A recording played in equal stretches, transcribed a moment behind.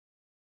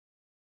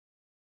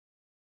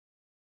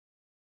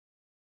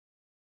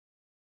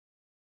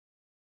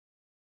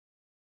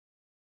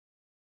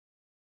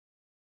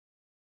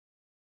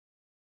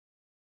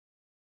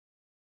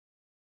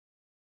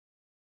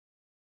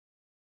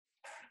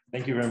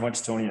Thank you very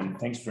much, Tony, and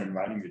thanks for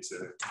inviting me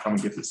to come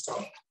and give this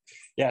talk.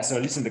 Yeah, so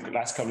at least in the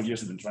last couple of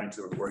years, I've been trying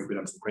to work a bit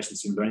on some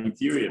questions in learning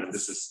theory, and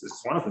this is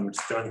one of them, which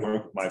is doing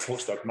work with my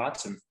postdoc,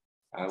 Martin,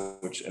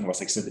 which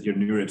was accepted here in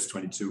NeurIPS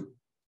 22.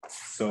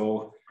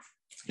 So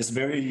just a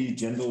very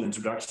gentle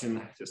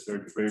introduction, just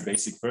very, very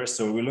basic first.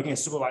 So we're looking at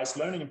supervised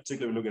learning. In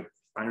particular, we look at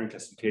binary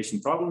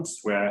classification problems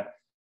where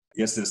I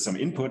guess there's some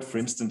input, for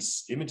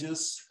instance,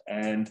 images,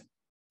 and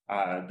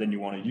then you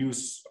want to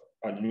use,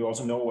 and you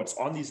also know what's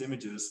on these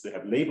images. They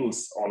have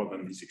labels, all of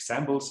them, these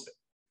examples.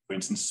 For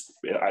instance,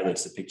 either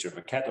it's a picture of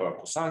a cat or a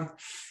croissant,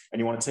 and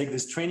you want to take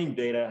this training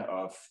data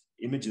of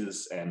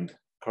images and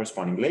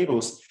corresponding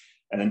labels,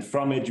 and then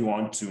from it, you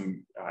want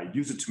to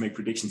use it to make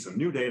predictions on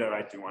new data,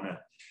 right? You want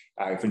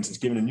to, for instance,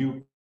 given a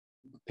new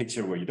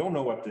picture where you don't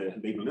know what the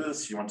label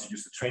is, you want to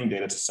use the training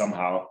data to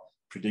somehow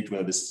predict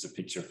whether this is a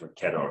picture of a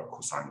cat or a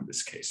croissant in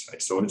this case,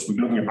 right? So if we're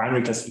looking at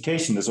binary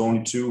classification, there's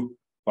only two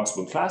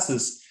possible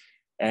classes,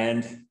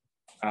 and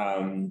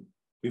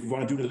if we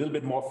want to do it a little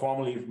bit more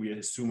formally, we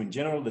assume in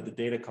general that the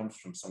data comes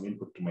from some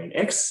input domain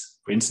X,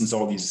 for instance,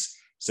 all these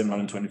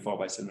 724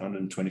 by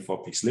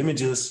 724 pixel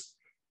images,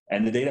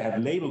 and the data have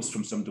labels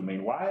from some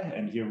domain Y,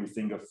 and here we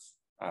think of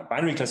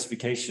binary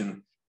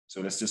classification.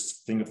 So let's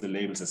just think of the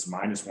labels as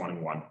 -1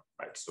 and 1,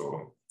 right?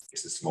 So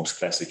this is the most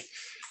classic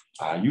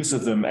use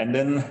of them. And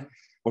then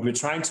what we're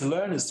trying to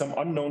learn is some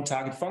unknown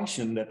target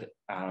function that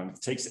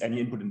takes any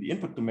input in the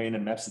input domain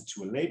and maps it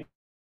to a label.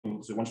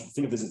 So once you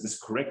think of this as this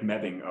correct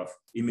mapping of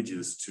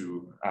images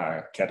to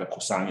cat or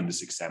croissant in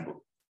this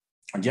example.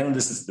 In general,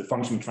 this is the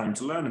function we're trying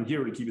to learn. And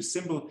here we keep it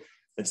simple.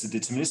 That's a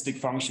deterministic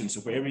function.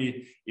 So for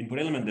every input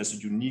element, there's a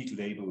unique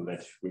label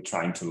that we're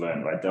trying to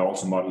learn, right? There are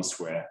also models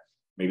where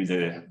maybe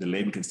the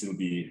label can still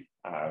be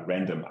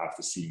random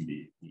after seeing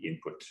the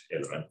input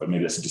element, but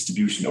maybe there's a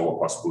distribution over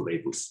possible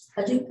labels.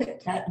 How do you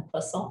pick cat and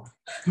croissant?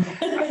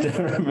 I don't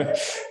remember.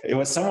 It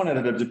was someone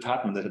at the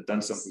department that had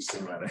done something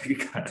similar.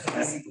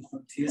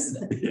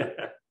 Yeah.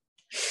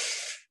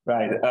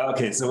 Right.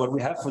 Okay. So what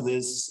we have for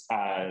this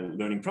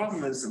learning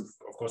problem is,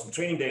 of course, the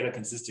training data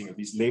consisting of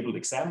these labeled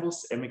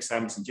examples, M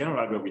examples in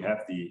general, where we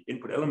have the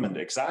input element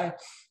xi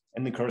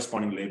and the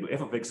corresponding label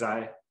f of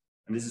xi.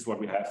 And this is what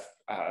we have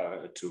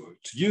to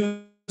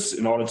use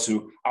in order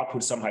to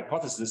output some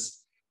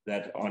hypothesis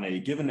that on a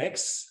given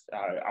x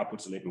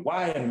outputs a label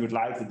y, and we would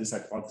like that this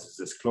hypothesis is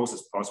as close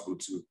as possible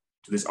to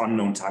this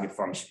unknown target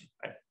function.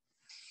 Right?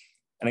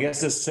 And I guess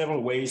there's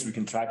several ways we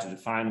can try to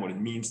define what it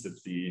means that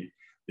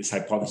this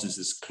hypothesis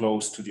is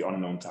close to the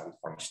unknown target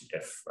function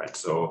f. Right?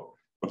 So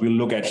what we'll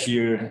look at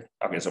here,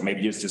 okay, so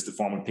maybe here's just the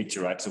formal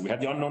picture, right? So we have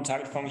the unknown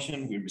target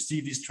function, we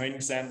receive these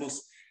training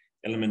samples,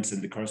 elements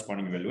in the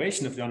corresponding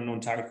evaluation of the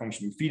unknown target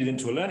function, we feed it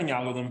into a learning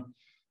algorithm.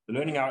 The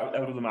learning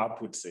algorithm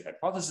outputs a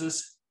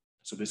hypothesis.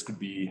 So this could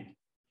be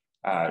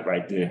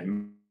right, the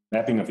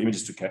mapping of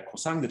images to cat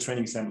croissant. The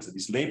training samples are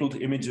these labeled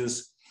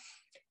images.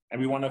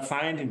 And we want to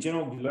find, in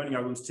general, the learning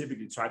algorithms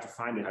typically try to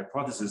find a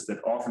hypothesis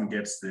that often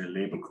gets the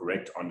label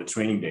correct on the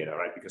training data,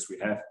 right? Because we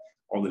have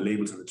all the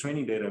labels on the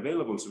training data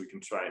available, so we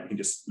can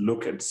just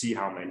look and see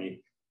how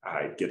many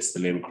it gets the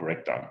label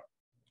correct on.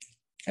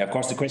 And of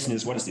course, the question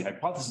is, what is the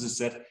hypothesis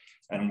set?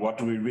 And what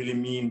do we really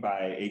mean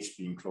by H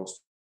being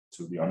close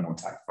to the unknown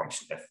target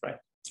function f, right?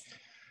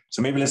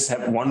 So maybe let's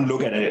have one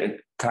look at a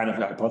kind of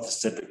a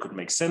hypothesis set that could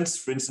make sense.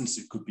 For instance,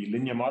 it could be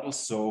linear models.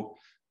 So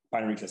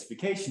binary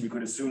classification, we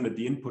could assume that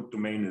the input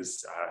domain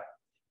is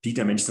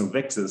d-dimensional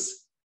vectors.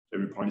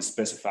 Every point is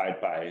specified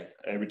by,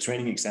 every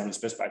training example is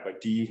specified by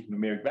d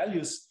numeric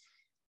values.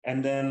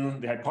 And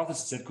then the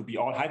hypothesis set could be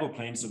all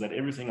hyperplanes, so that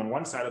everything on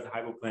one side of the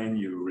hyperplane,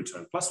 you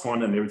return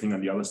 +1, and everything on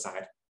the other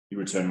side, you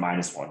return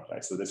 -1,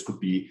 right? So this could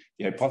be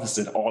the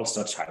hypothesis that all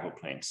such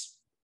hyperplanes.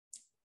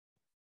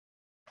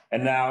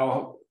 And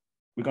now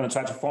we're going to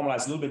try to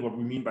formalize a little bit what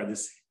we mean by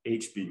this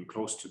H being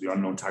close to the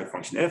unknown target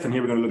function f. And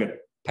here we're going to look at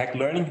packed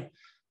learning,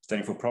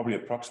 standing for probably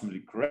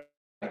approximately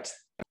correct.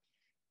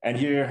 And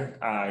here,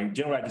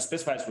 generally, it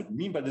specifies what we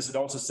mean by this. It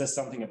also says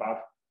something about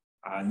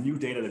new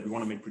data that we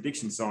want to make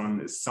predictions on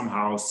is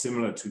somehow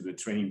similar to the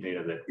training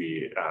data that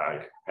we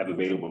have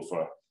available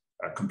for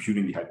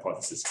computing the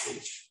hypothesis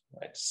H.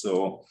 Right?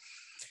 So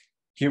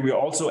here we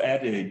also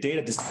add a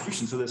data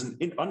distribution. So there's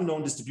an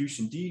unknown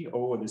distribution D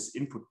over this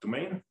input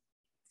domain.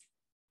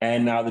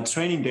 And now the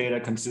training data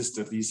consists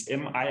of these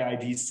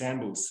MIID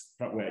samples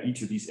where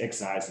each of these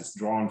xi's is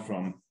drawn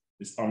from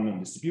this unknown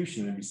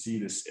distribution. And we see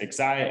this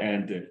xi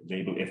and the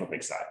label f of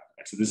xi.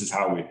 Right? So this is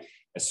how we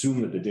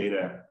assume that the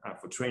data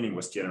for training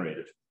was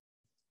generated.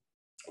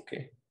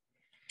 Okay.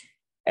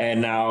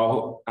 And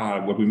now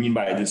what we mean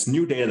by this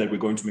new data that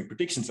we're going to make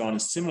predictions on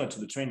is similar to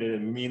the training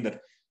data. We mean that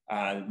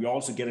we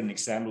also get an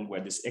example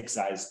where this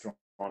xi is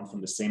drawn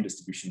from the same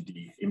distribution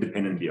D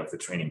independently of the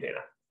training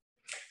data.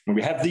 When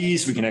we have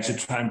these, we can actually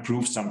try and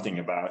prove something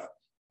about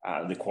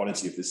the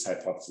quality of this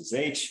hypothesis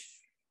H.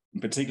 In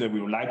particular,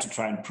 we would like to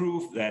try and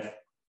prove that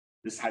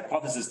this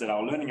hypothesis that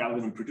our learning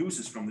algorithm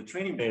produces from the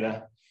training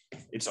data,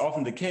 it's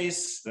often the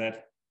case that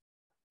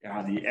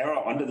the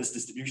error under this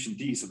distribution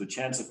D, so the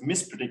chance of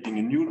mispredicting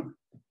a new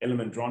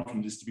element drawn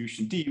from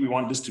distribution D, we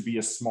want this to be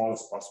as small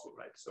as possible,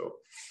 right? So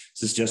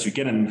this is just, you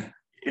get an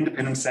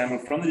independent sample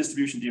from the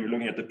distribution D, we're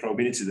looking at the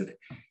probability that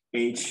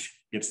H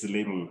gets the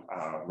label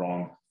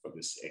wrong for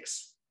this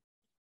X.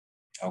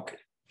 Okay.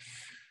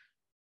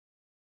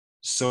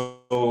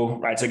 So,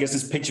 right, so I guess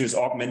this picture is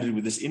augmented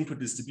with this input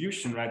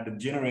distribution, right, that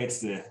generates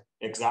the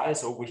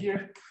Xi's over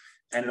here.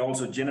 And it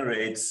also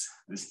generates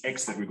this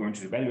X that we're going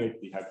to evaluate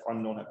the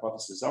unknown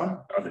hypothesis on,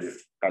 or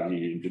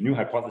the new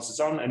hypothesis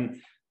on.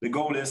 And the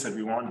goal is that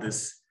we want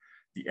this,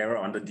 the error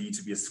under D,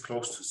 to be as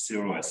close to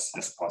 0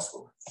 as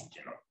possible in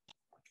general.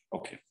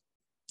 Okay.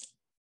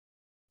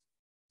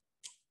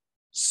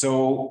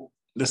 So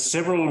there's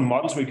several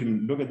models we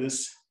can look at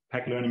this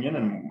pack learning in,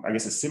 and I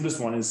guess the simplest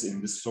one is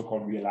in this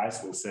so-called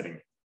realizable setting.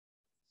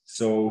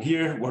 So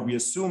here, what we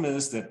assume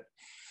is that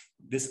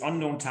this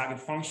unknown target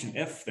function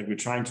f that we're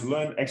trying to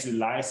learn actually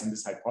lies in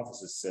this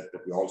hypothesis set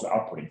that we're also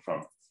outputting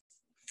from.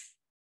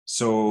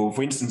 So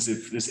for instance,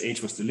 if this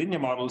H was the linear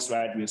models,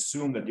 right, we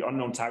assume that the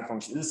unknown target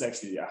function is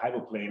actually a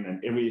hyperplane,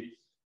 and every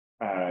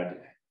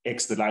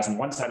X that lies on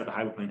one side of the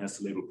hyperplane has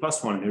the label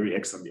 +1, and every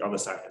X on the other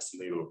side has the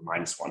label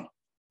 -1.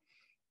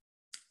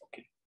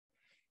 Okay.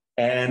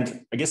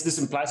 And I guess this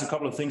implies a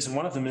couple of things, and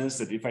one of them is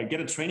that if I get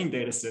a training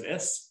data set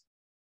S,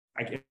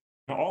 I can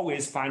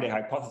always find a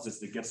hypothesis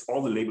that gets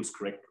all the labels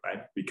correct,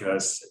 right?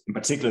 Because in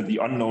particular, the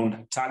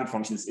unknown target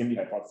function is in the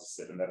hypothesis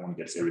set, and that one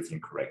gets everything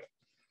correct.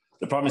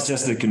 The problem is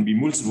just there can be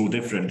multiple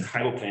different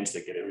hyperplanes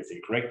that get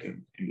everything correct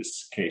in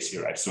this case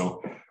here, right?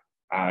 So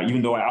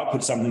even though I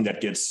output something that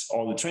gets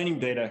all the training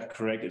data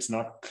correct, it's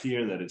not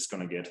clear that it's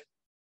going to get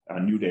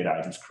new data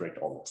items correct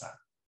all the time.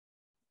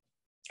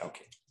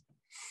 Okay.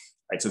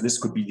 Right, so this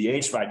could be the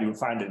H, right? You'll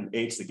find an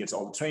H that gets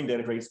all the training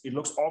data correct. It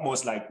looks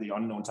almost like the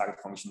unknown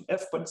target function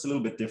F, but it's a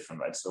little bit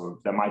different, right? So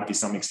there might be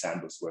some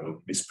examples where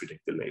it'll mispredict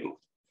the label.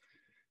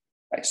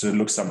 Right, so it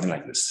looks something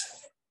like this.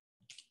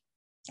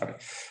 Okay,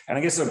 and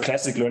I guess some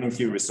classic learning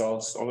theory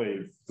results all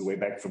the way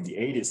back from the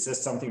 80s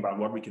says something about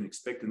what we can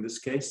expect in this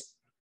case.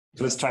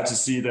 So let's try to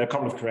see, there are a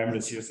couple of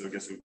parameters here, so I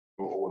guess we'll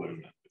go over them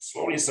a bit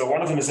slowly. So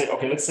one of them is say,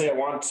 okay, let's say I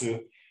want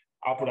to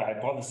output a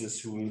hypothesis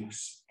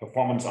whose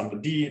performance under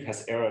D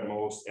has error at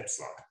most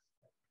epsilon,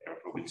 error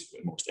probability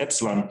at most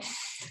epsilon.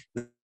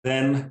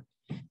 Then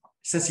it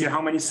says here,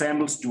 how many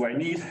samples do I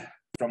need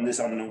from this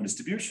unknown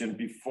distribution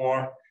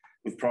before,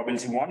 with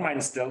probability 1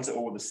 minus delta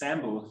over the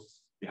sample,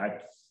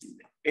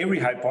 every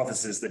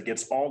hypothesis that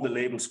gets all the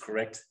labels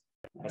correct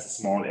has a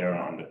small error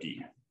under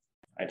D.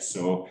 Right?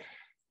 So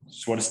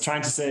what it's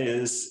trying to say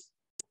is,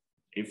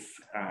 if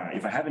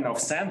I have enough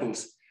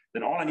samples,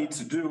 then all I need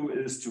to do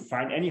is to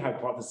find any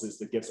hypothesis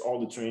that gets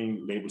all the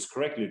training labels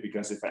correctly,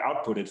 because if I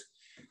output it,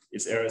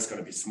 its error is going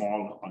to be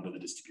small under the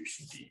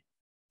distribution D.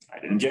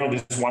 Right? And in general,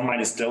 this 1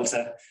 minus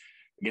delta,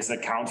 I guess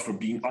that counts for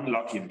being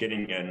unlucky of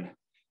getting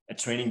a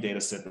training data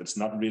set that's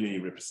not really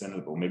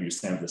representable. Maybe you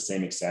sample the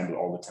same example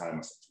all the time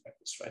or something like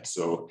this, right?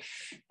 So,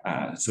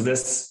 so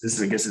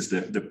this I guess is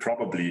the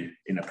probably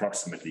in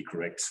approximately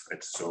correct,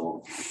 right?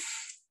 So,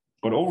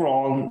 but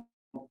overall,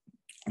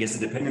 I guess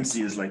the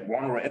dependency is like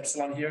 1 over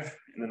epsilon here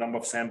in the number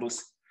of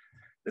samples.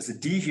 There's a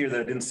D here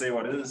that I didn't say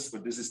what it is,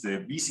 but this is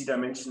the VC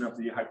dimension of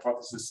the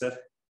hypothesis set.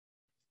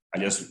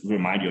 I'll just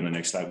remind you on the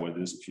next slide what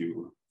it is if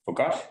you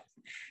forgot.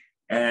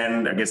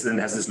 And I guess then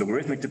it has this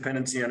logarithmic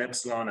dependency on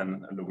epsilon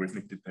and a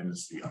logarithmic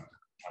dependency on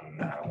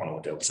 1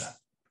 over delta.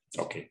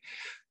 Okay.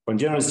 But in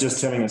general, it's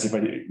just telling us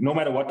no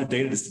matter what the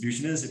data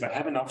distribution is, if I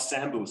have enough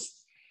samples,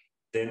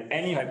 then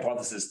any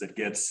hypothesis that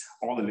gets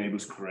all the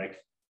labels correct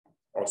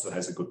also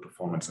has a good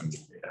performance on the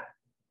data.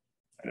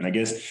 And I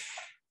guess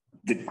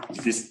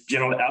this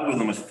general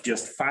algorithm of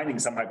just finding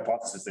some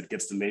hypothesis that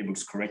gets the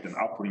labels correct and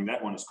outputting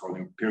that one is called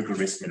empirical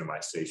risk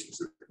minimization.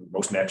 So the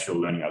most natural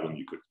learning algorithm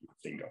you could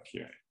think of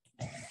here.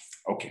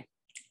 Okay.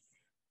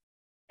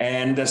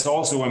 And there's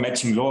also a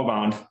matching lower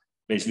bound,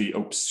 basically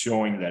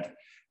showing that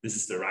this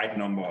is the right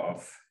number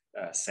of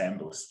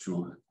samples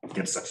to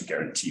get such a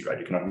guarantee, right?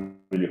 You cannot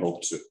really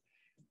hope to.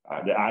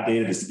 There are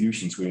data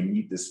distributions where you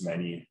need this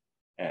many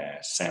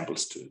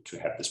samples to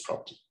have this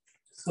property.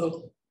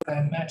 So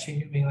by matching,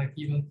 you mean like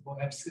even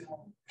for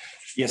epsilon?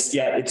 Yes,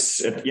 yeah, it's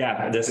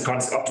there's a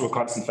up to a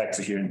constant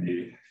factor here in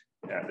the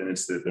then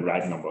it's the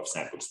right number of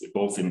samples. They're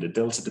both in the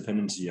delta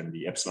dependency and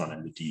the epsilon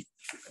and the D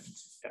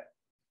dependency. Yeah.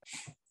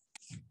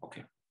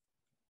 Okay.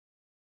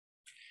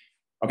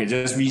 Okay,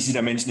 just VC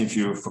dimension if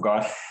you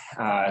forgot.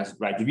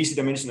 Right, the VC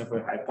dimension of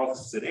a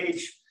hypothesis at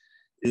H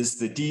is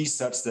the D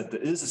such that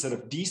there is a set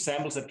of D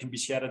samples that can be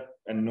shattered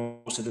and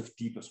no set of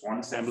D plus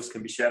 1 samples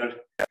can be shattered.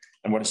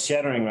 And what is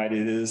shattering, right,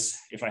 it is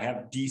if I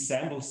have D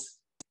samples,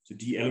 so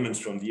D elements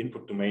from the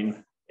input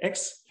domain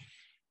X,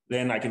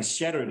 then I can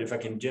shatter it if I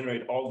can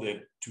generate all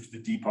the 2 to the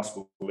D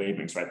possible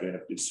labelings, right?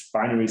 It's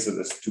binary, so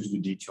there's 2 to the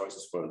D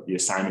choices for the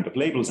assignment of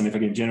labels. And if I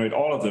can generate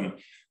all of them,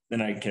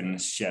 then I can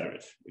shatter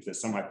it if there's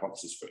some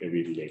hypothesis for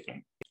every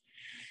labeling.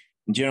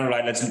 In general,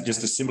 right, let's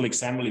just a simple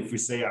example. If we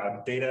say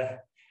our data,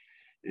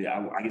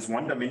 I guess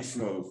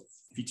one-dimensional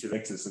feature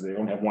vectors, so they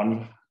don't have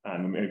one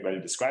numeric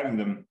value describing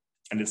them.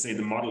 And let's say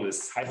the model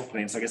is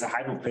hyperplane. So I guess a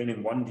hyperplane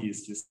in 1D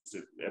is just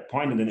a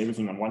point, and then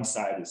everything on one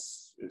side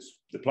is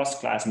the plus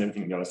class, and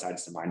everything on the other side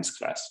is the minus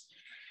class.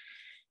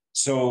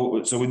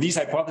 So with these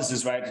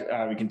hypotheses,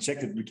 right, we can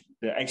check that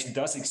there actually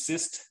does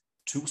exist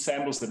 2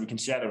 samples that we can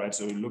shatter, right?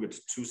 So we look at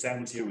 2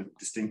 samples here with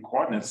distinct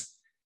coordinates.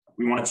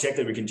 We want to check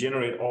that we can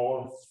generate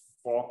all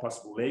 4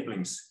 possible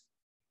labelings.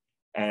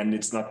 And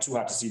it's not too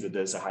hard to see that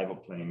there's a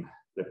hyperplane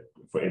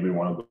for every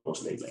one of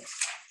those labelings.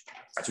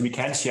 So we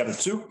can shatter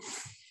 2.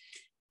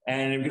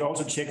 And we could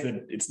also check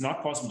that it's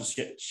not possible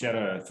to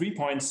shatter 3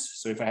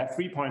 points. So if I have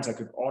 3 points, I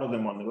could order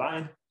them on the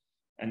line.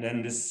 And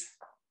then this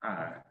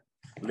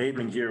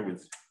labeling here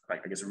with,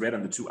 like, I guess, red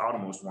on the 2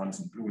 outermost ones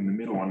and blue in the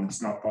middle one,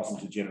 it's not possible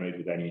to generate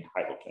with any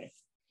hyperplane.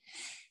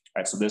 All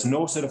right, so there's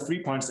no set of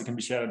 3 points that can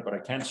be shattered, but I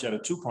can shatter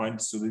 2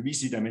 points. So the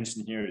VC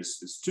dimension here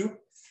is 2.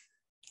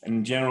 And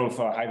in general,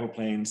 for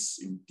hyperplanes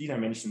in D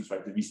dimensions,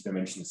 right, the VC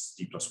dimension is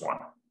D plus 1.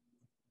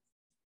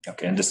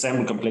 Okay, and the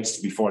sample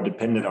complexity before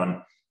depended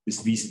on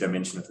this VC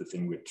dimension of the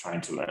thing we're trying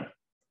to learn.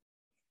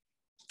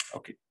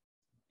 Okay.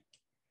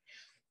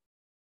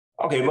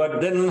 Okay,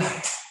 but then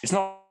it's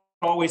not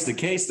always the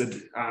case that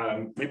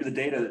maybe the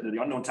data,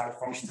 the unknown target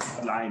function does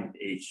not lie in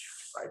H,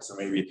 right? So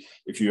maybe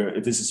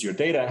if this is your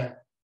data,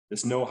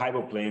 there's no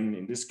hyperplane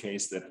in this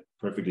case that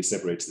perfectly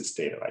separates this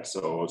data, right?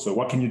 So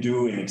what can you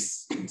do in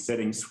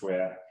settings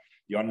where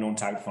the unknown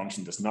target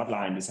function does not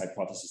lie in this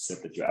hypothesis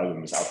set that your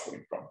algorithm is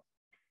outputting from,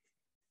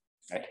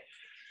 right?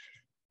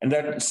 And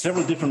there are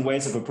several different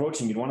ways of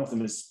approaching it. One of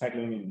them is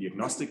tackling in the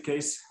agnostic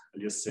case.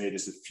 I'll just say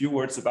just a few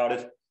words about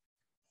it.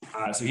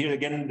 So here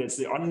again, that's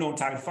the unknown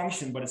target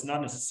function, but it's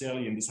not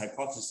necessarily in this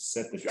hypothesis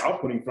set that you're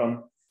outputting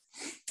from.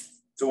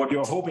 So what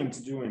you're hoping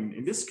to do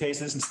in this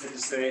case is instead to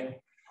say,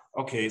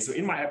 okay, so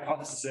in my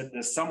hypothesis set,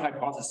 there's some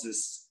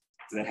hypothesis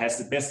that has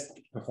the best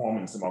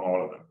performance among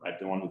all of them, right?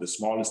 The one with the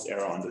smallest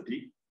error under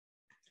D.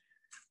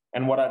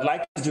 And what I'd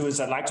like to do is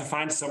I'd like to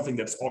find something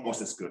that's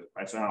almost as good,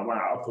 right? So I want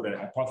to output a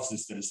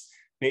hypothesis that is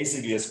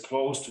basically as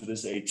close to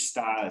this H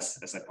star as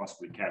I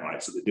possibly can,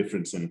 right? So the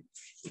difference in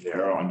the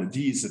error on the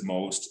D is at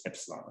most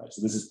epsilon, right?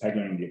 So this is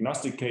pegging in the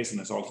agnostic case, and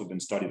has also been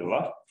studied a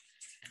lot.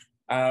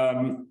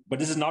 But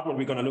this is not what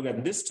we're going to look at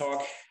in this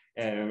talk.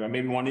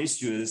 Maybe one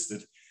issue is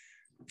that,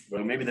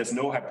 well, maybe there's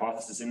no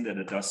hypothesis in there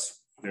that does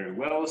very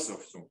well, so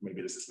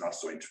maybe this is not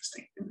so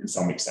interesting in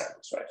some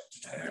examples,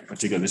 right?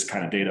 Particularly this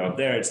kind of data up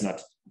there, it's not,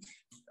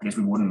 I guess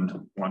we wouldn't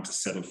want to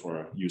settle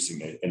for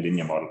using a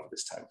linear model for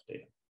this type of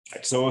data.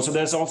 Right. So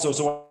there's also,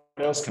 so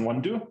what else can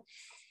one do?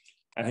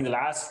 I think the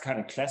last kind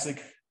of classic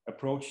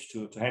approach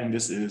to handling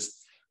this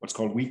is what's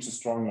called weak to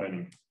strong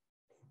learning.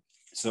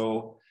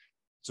 So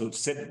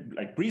said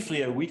like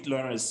briefly, a weak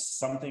learner is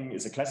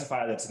a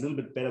classifier that's a little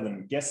bit better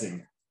than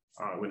guessing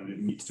when it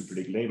needs to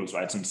predict labels,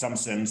 right? So in some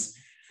sense,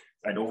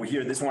 right over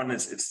here, this one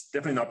it's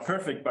definitely not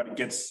perfect, but it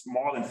gets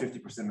more than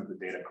 50% of the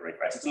data correct,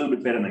 right? So it's a little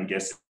bit better than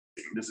guessing.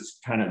 This is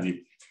kind of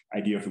the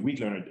idea of a weak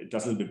learner. It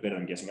does a little bit better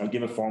than guessing. I'll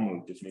give a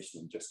formal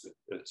definition in just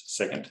a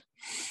second.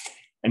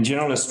 In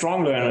general, a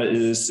strong learner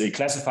is a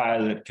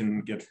classifier that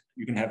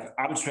you can have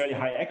arbitrarily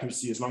high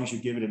accuracy as long as you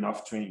give it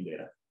enough training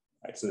data.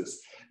 Right? So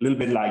it's a little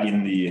bit like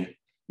in the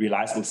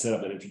realizable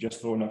setup that if you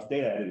just throw enough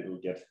data at it, it will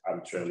get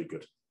arbitrarily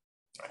good.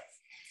 Right?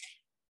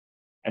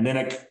 And then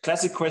a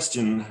classic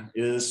question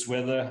is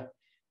whether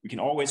we can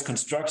always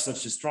construct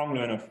such a strong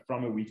learner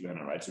from a weak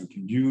learner, right? So we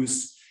can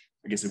use,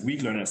 I guess, a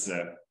weak learner as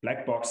a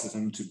black box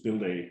system to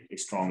build a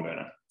strong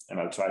learner. And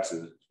I'll try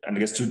to, and I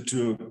guess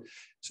to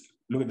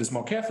look at this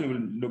more carefully,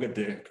 we'll look at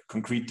the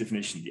concrete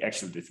definition, the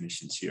actual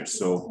definitions here.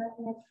 So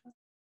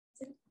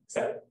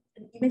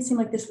it may seem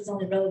like this was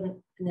only relevant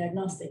in the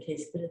agnostic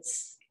case, but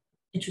it's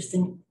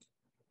interesting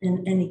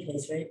in any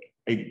case, right?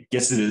 I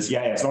guess it is,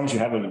 yeah. As long as you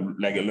have a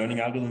learning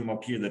algorithm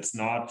up here that's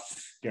not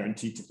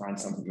guaranteed to find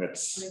something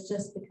that's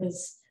just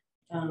because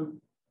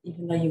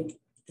even though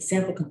the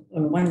sample,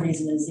 or one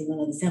reason is even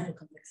though the sample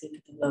complexity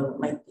could be low, it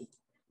might be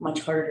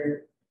much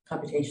harder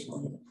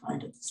computationally to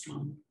find it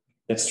strong.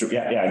 That's true.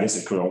 Yeah, I guess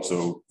it could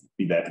also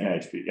be that.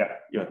 Yeah,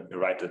 you're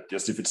right. That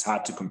just if it's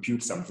hard to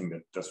compute something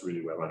that does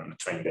really well on the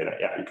training data,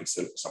 yeah, you could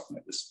settle for something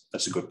like this.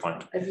 That's a good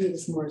point. I view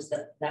this more as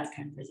that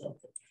kind of result.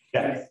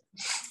 Yeah.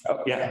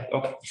 Oh, yeah.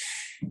 Okay.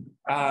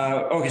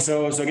 Okay.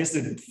 So I guess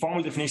the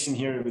formal definition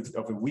here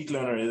of a weak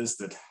learner is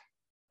that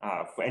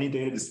for any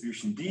data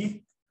distribution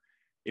D,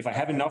 if I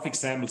have enough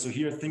examples, so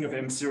here think of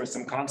M0 as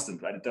some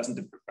constant, right? It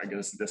doesn't, I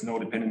guess there's no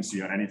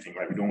dependency on anything,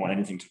 right? We don't want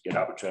anything to get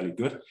arbitrarily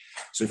good.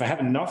 So if I have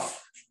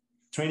enough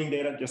training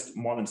data, just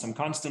more than some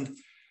constant,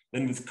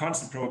 then with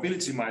constant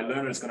probability, my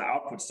learner is going to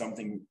output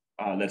something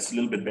that's a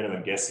little bit better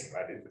than guessing,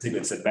 right? In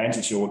particular, its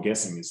advantage over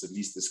guessing is at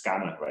least this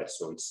gamma, right?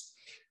 So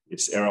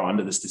its error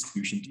under this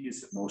distribution D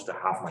is at most a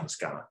half minus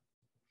gamma.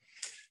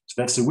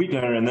 So that's the weak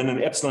learner. And then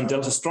an epsilon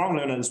delta strong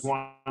learner is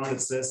one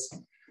that says,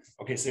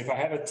 okay, so if I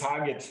have a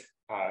target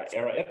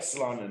error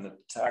epsilon and the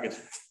target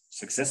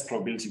success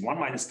probability 1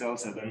 minus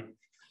delta, then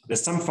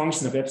there's some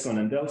function of epsilon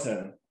and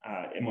delta,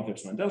 m of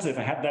epsilon and delta. If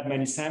I have that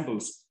many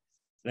samples,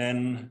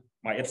 then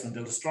my epsilon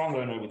delta strong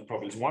learner with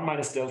probability 1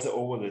 minus delta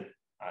over the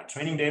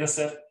training data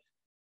set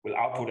will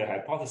output a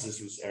hypothesis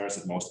whose error is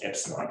at most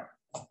epsilon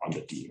on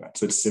the D, right?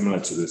 So it's similar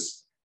to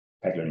this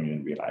pack learning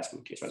in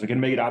realizable case, right? So I can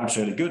make it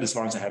arbitrarily good as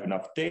long as I have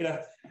enough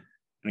data.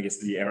 And I guess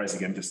the error is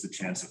again just the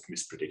chance of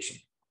misprediction.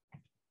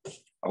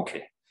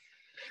 Okay.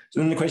 So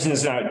then the question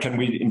is, can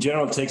we in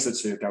general take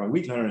such a gamma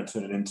weak learner and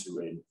turn it into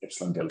an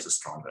epsilon delta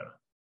strong learner?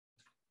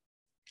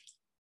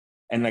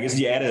 And I guess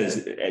the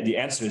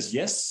answer is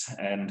yes.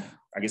 And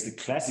I guess the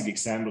classic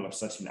example of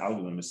such an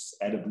algorithm is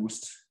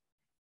AdaBoost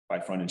by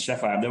Front and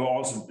Sheffer. There were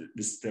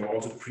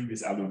also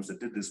previous algorithms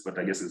that did this, but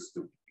I guess it's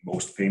the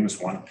most famous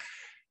one.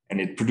 And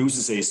it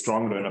produces a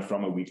strong learner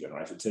from a weak learner.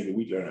 I should take a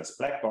weak learner as a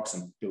black box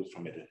and build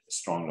from it a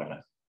strong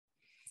learner.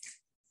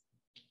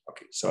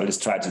 Okay, so I'll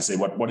just try to say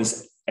what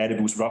is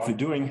AdaBoost roughly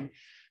doing.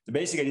 The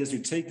basic idea is you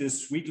take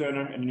this weak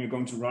learner and then you're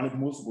going to run it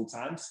multiple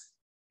times.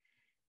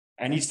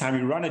 And each time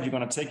you run it, you're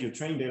going to take your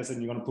training data set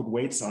and you're going to put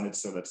weights on it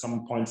so that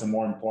some points are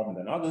more important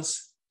than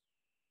others.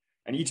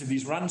 And each of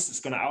these runs is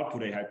going to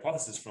output a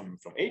hypothesis from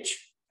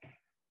H.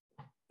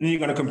 Then you're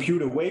going to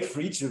compute a weight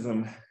for each of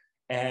them.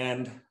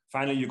 And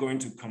finally, you're going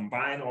to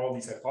combine all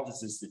these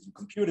hypotheses that you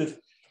computed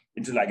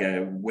into like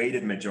a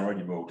weighted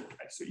majority mode.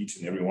 Right? So each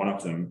and every one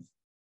of them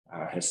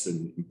has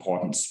an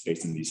importance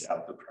based on these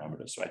alpha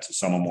parameters, right? So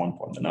some are more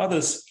important than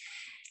others.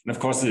 And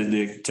of course,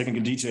 the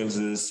technical details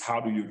is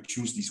how do you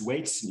choose these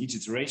weights in each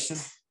iteration?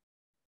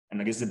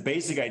 And I guess the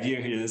basic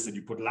idea here is that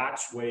you put large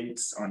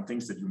weights on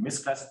things that you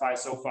misclassify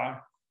so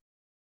far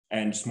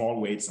and small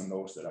weights on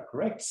those that are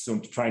correct. So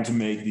trying to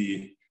make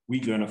the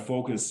weak learner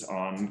focus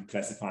on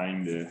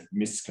classifying the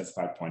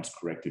misclassified points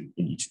correct in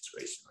each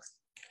iteration.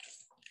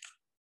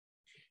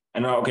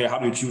 And okay, how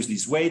do you choose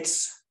these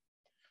weights?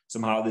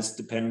 Somehow this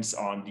depends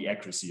on the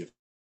accuracy of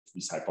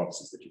these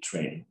hypotheses that you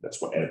train.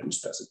 That's what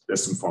AdaBoost does.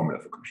 There's some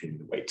formula for computing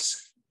the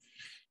weights.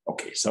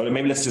 Okay, so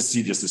maybe let's just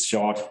see just a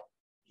short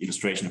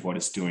illustration of what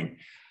it's doing.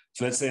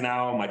 So let's say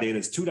now my data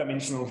is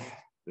two-dimensional,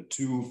 the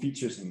two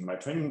features in my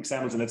training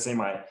examples, and let's say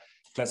my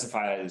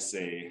classifier is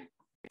a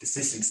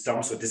decision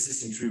stump, so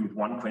decision tree with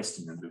one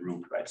question in the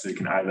root, right? So you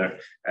can either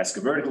ask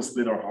a vertical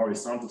split or a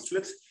horizontal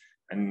split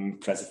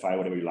and classify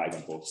whatever you like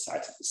on both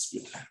sides of the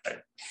split, right?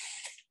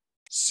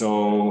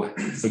 So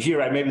here,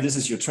 right, maybe this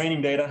is your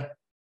training data.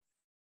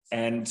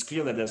 And it's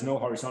clear that there's no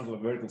horizontal or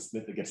vertical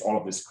split that gets all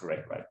of this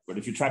correct, right? But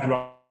if you try to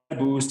run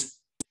AdaBoost,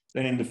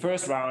 then in the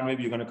first round,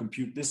 maybe you're going to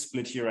compute this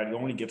split here, right? It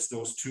only gets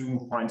those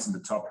 2 points in the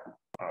top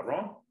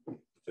wrong. So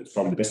it's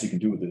probably the best you can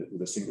do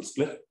with a single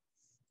split.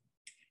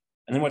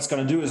 And then what it's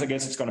going to do is, I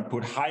guess it's going to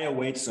put higher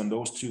weights on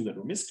those 2 that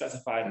were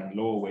misclassified and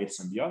lower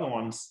weights on the other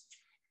ones.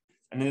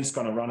 And then it's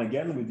going to run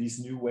again with these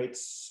new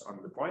weights on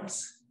the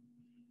points.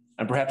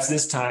 And perhaps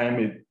this time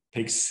it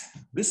picks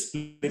this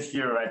split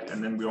here, right?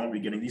 And then we're only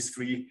getting these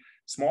 3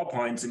 small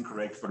points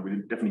incorrect, but we're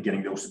definitely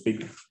getting those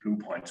big blue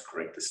points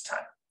correct this time.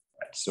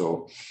 Right?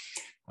 So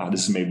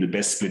this is maybe the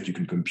best split you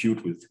can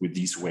compute with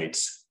these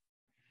weights.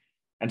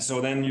 And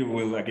so then you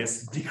will, I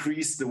guess,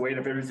 decrease the weight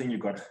of everything you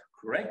got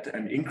correct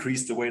and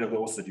increase the weight of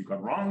those that you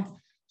got wrong.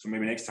 So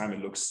maybe next time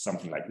it looks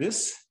something like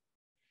this.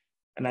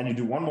 And then you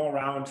do one more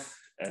round,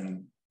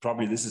 and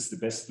probably this is the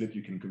best split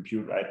you can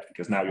compute, right?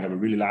 Because now you have a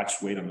really large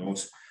weight on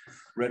those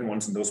red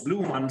ones and those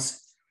blue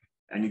ones.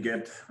 And you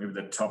get maybe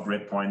the top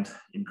red point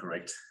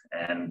incorrect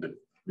and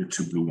the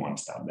 2 blue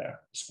ones down there,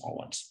 the small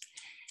ones.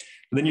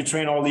 And then you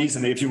train all these,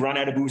 and if you run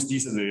AdaBoost,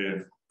 these are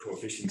the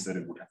coefficients that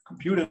it would have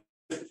computed.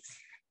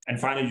 And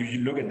finally, you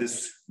look at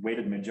this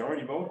weighted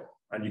majority mode,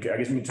 and I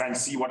guess you can try and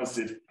see what does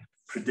it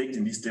predict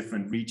in these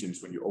different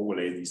regions when you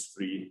overlay these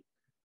 3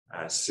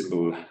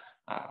 simple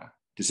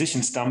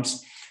decision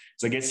stumps.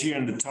 So I guess here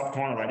in the top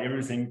corner, right,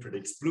 everything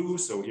predicts blue.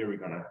 So here we're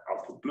going to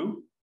output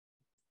blue.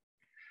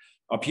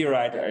 Up here,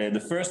 right, the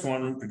first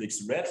one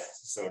predicts red,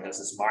 so it has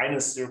this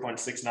minus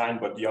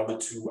 0.69, but the other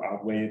 2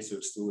 outweigh it, so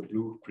it's still a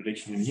blue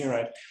prediction in here,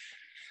 right?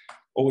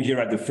 Over here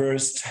at the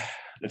first,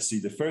 let's see,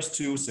 the first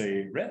 2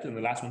 say red and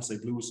the last one say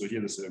blue, so here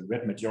there's a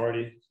red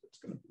majority, so it's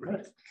going to be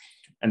red,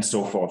 and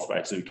so forth,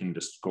 right? So you can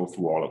just go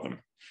through all of them.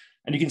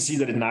 And you can see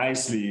that it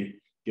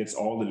nicely gets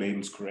all the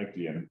labels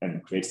correctly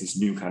and creates this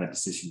new kind of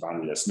decision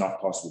boundary that's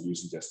not possible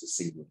using just a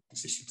single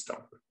decision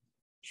stump.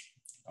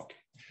 Okay.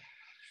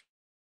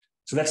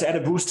 So that's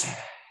AdaBoost,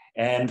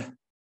 and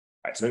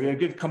right, so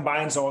it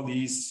combines all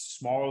these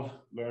small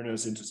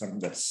learners into something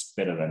that's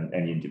better than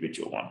any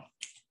individual one.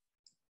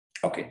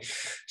 Okay,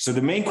 so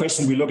the main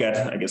question we look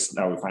at, I guess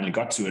now we finally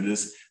got to it,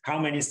 is how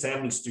many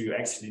samples do you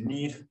actually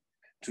need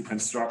to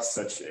construct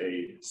such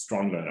a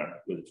strong learner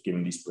with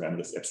given these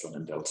parameters epsilon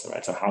and delta,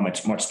 right? So how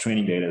much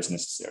training data is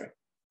necessary?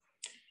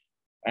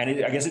 And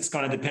I guess it's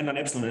going to depend on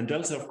epsilon and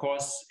delta, of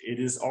course. It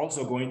is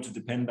also going to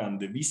depend on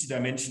the VC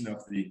dimension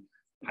of the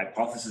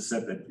hypothesis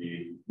set that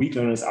the weak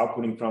learner is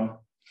outputting from.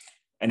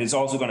 And it's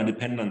also going to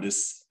depend on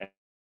this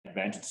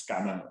advantage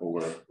gamma over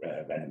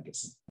random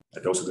guessing.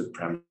 Those are the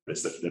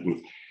parameters that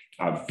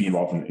will be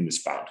involved in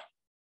this bound.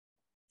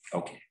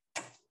 Okay.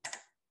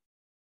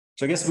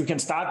 So I guess we can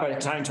start by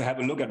trying to have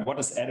a look at what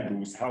is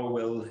AdaBoost, how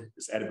well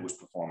is AdaBoost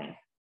performing?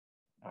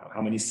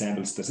 How many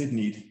samples does it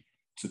need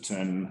to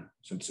turn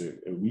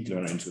a weak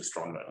learner into a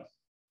strong learner.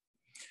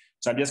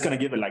 So I'm just going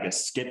to give it like a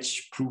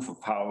sketch proof of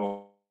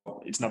how,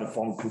 it's not a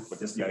formal proof, but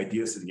just the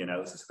ideas of the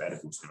analysis of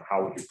AdaBoost,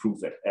 how would you prove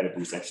that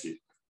AdaBoost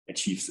actually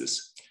achieves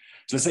this.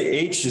 So let's say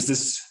H is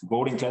this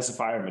voting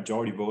classifier,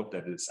 majority vote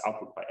that is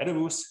output by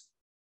AdaBoost.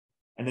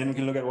 And then we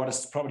can look at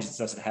what properties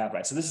does it have,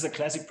 right? So this is a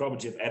classic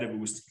property of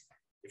AdaBoost.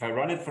 If I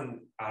run it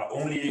from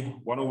only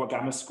 1 over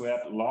gamma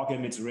squared log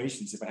m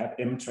iterations, if I have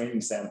m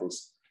training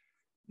samples,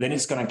 then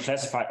it's going to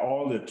classify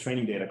all the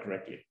training data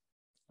correctly.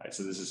 Right?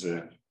 So this is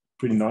a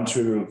pretty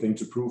non-trivial thing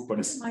to prove, but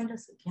it's... Remind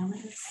us what gamma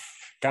is.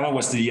 Gamma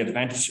was the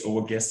advantage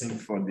over guessing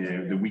for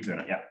the weak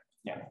learner.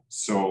 Yeah.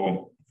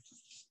 So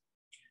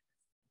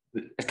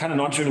it's kind of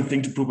non-trivial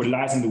thing to prove, but it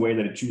lies in the way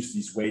that it chooses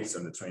these weights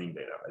on the training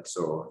data, right?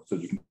 So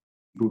you can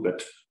prove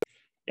that,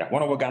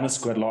 1 over gamma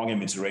squared log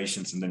m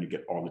iterations, and then you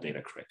get all the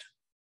data correct.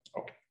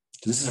 Okay,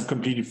 so this is a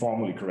completely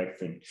formally correct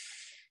thing.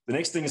 The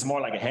next thing is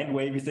more like a hand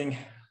wavy thing.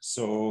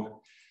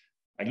 So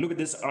I look at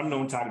this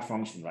unknown target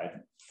function, right?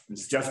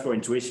 It's just for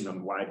intuition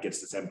on why it gets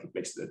the sample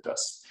complexity that it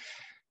does.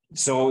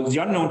 So the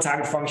unknown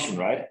target function,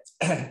 right?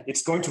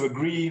 It's going to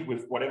agree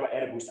with whatever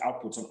AdaBoost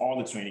outputs on all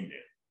the training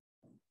data.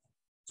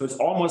 So it's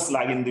almost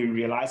like in the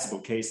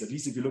realizable case, at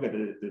least if you look at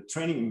the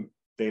training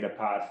data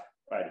part,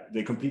 right,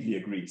 they completely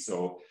agree.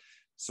 So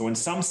in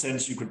some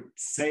sense, you could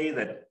say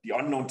that the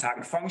unknown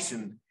target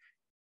function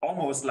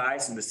almost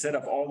lies in the set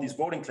of all these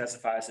voting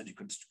classifiers that you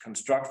could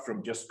construct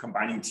from just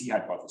combining T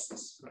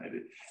hypotheses, right?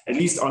 At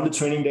least on the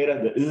training data,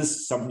 there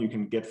is something you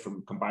can get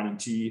from combining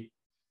T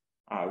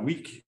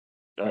weak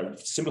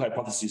simple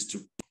hypotheses to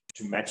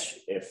match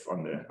F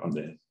on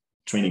the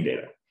training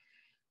data.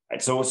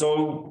 Right?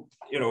 So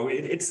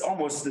it's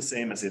almost the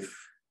same as if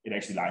it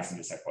actually lies in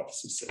this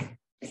hypothesis set.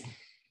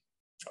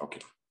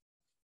 Okay.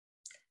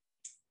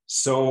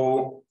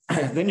 So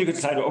then you could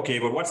decide, okay,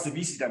 but what's the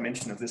VC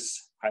dimension of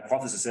this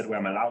hypothesis set where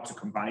I'm allowed to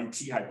combine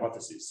T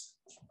hypotheses,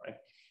 right?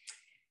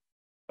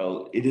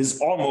 Well, it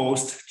is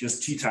almost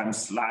just T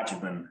times larger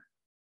than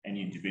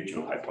any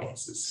individual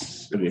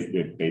hypothesis,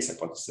 the base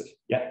hypothesis.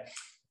 Yeah.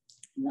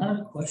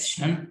 Another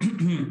question,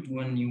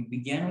 when you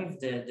began with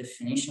the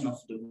definition of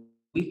the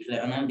weak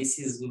learner, this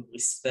is with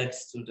respect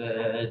to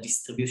the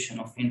distribution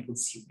of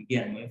inputs you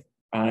began with.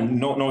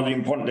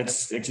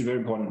 That's actually very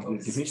important.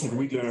 The definition of a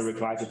weak learner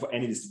requires it for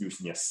any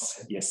distribution,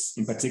 yes.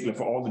 In particular,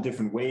 for all the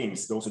different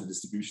weighings, those are the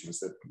distributions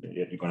that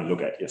you're going to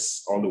look at,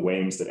 yes. All the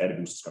weighings that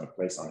AdaBoost is going to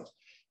place on it.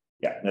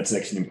 Yeah, that's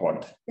actually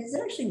important. Is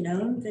it actually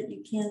known that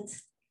you can't,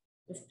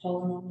 with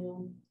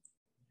polynomial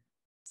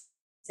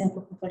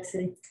sample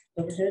complexity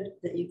overhead,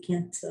 that you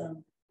can't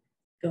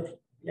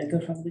go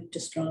from weak to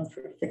strong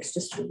for a fixed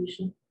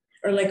distribution?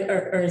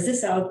 Or is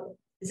this out,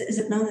 is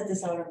it known that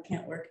this algorithm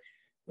can't work?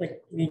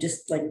 Like you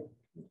just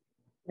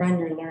run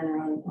your learner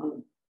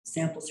on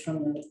samples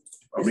from the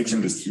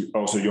reaching this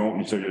also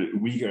your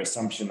weaker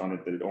assumption on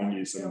it that it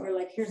only is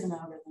or here's an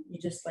algorithm. You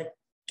just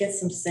get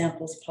some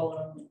samples,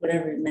 polynomial,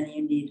 whatever many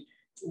you need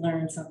to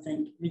learn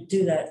something. You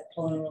do that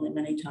polynomially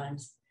many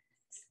times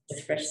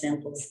with fresh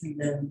samples and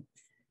then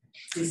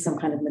do some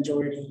kind of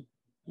majority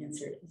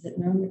answer. Is it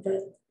known with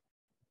that?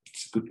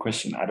 It's a good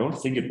question. I don't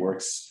think it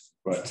works,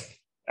 but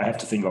I have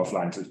to think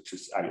offline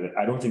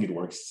I don't think it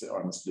works,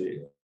 honestly.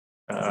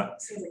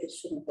 Seems like it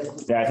shouldn't, but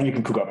yeah, I think you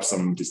can cook up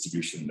some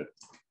distribution that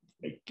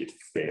make it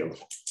fail.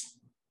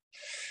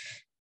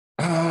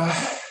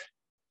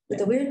 But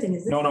the weird thing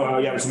is this.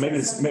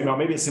 So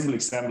maybe a simple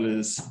example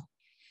is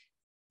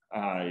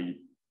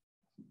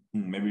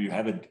maybe you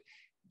have a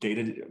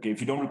data. Okay,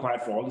 if you don't require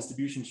it for all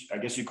distributions, I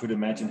guess you could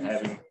imagine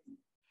having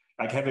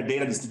a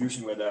data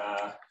distribution where there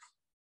are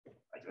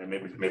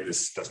maybe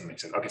this doesn't make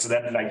sense. Okay, so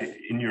that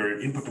in your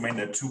input domain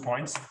there are 2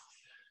 points.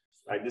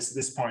 Like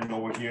this point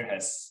over here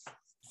has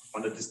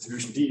on the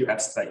distribution D, you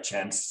have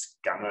chance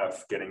gamma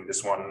of getting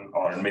this one,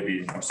 or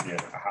maybe also a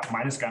half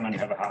minus gamma, and you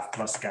have a half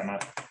plus gamma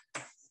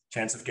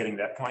chance of getting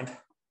that point.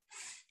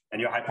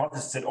 And your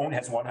hypothesis set only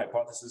has one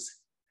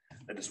hypothesis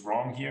that is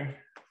wrong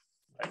here,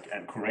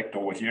 and correct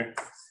over here.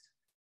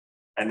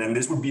 And then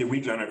this would be a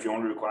weak learner if you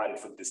only required it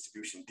for the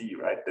distribution D,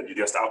 right? That you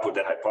just output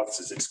that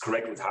hypothesis, it's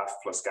correct with half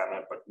plus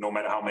gamma, but no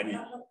matter how many.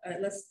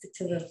 Let's stick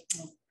to the.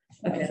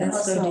 Okay,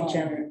 that's so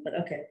degenerate, but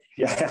okay.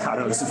 Yeah, I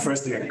don't know. It's the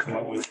first thing I can come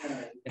up with.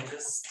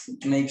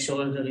 Just make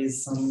sure there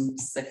is some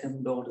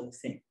second order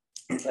thing.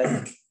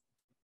 Like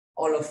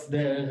all of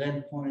the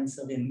red points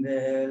are in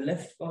the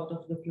left part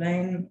of the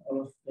plane,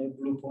 all of the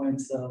blue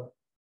points are,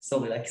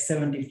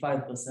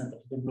 75%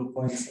 of the blue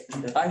points are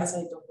in the right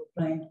side of the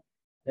plane,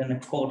 then a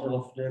quarter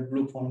of the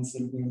blue points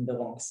will be in the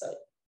wrong side.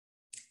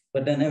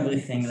 But then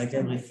everything, like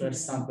every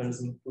first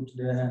samples, will put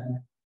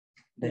the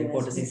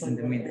hypothesis in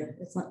the middle.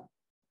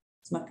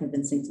 It's not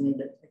convincing to me,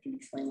 but I can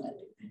explain that.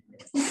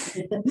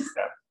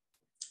 Yeah.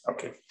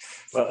 Okay.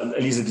 Well,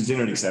 at least a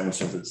degenerate example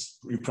shows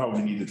that we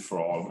probably need it for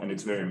all, and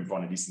it's very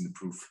important, at least in the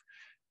proof.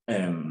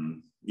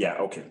 Yeah.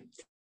 Okay.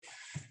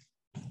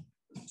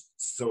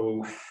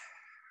 So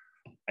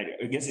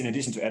I guess in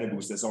addition to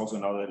AdaBoost, there's also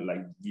another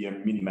via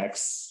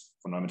minimax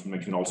phenomenon. You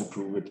can also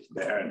prove it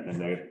there, and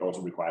then it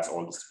also requires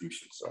all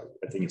distributions. So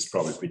I think it's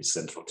probably pretty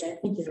central. Yeah, I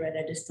think you're right.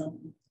 I just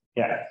don't.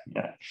 Yeah.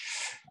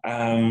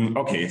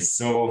 Okay,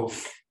 so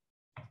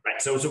right,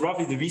 so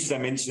roughly the V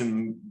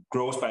dimension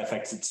grows by a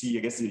factor t.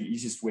 I guess the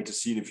easiest way to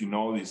see it, if you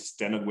know the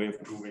standard way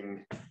of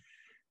proving,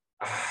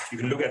 you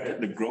can look at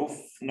the growth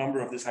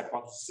number of this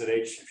hypothesis at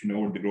H. If you know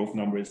what the growth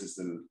number is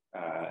the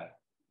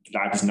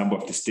largest number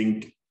of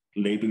distinct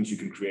labelings you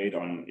can create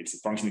on, it's a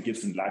function that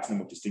gives the largest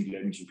number of distinct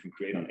labelings you can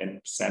create on n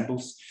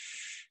samples.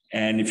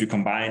 And if you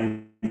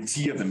combine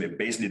t of them, it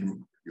basically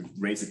you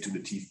raise it to the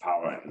tth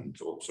power. And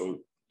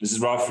so this is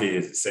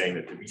roughly saying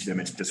that the V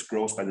dimension just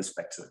grows by this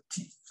factor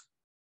t.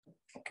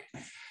 Okay.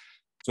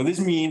 So this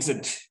means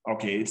that,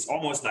 okay, it's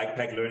almost like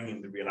pack learning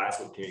in the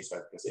realizable case,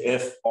 right? Because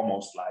F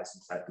almost lies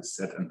inside the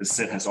set, and the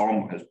set has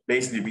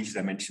basically V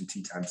dimension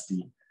t times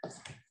d.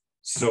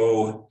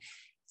 So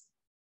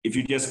if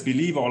you just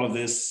believe all of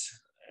this,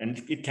 and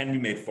it can be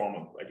made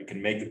formal, right? You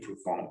can make the proof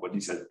formal, but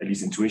these are at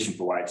least intuition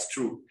for why it's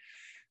true.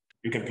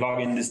 You can plug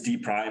in this d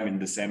prime in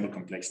the sample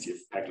complexity of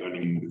pack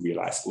learning in the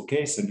realizable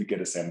case, and you get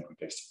a sample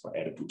complexity for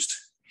AdaBoost.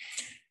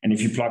 And if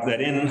you plug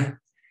that in,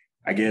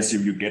 I guess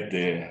if you get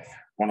the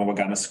 1 over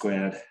gamma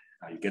squared,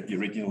 you get the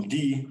original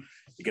d,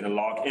 you get a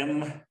log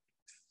m.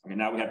 I mean,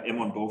 now we have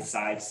m on both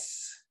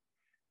sides.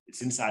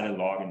 It's inside a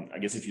log, and I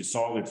guess if you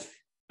solve it,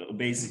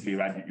 basically,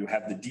 right, you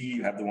have the d,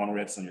 you have the 1 over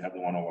epsilon, you have the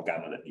 1 over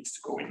gamma that needs to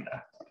go in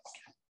there.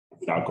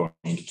 Without going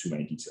into too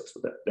many details,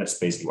 but that's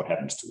basically what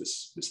happens to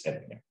this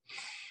m here.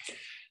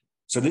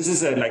 So this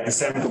is like the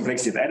sample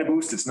complexity of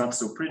AdaBoost. It's not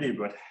so pretty,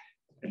 but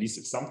at least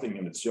it's something,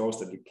 and it shows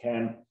that you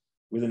can,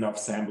 with enough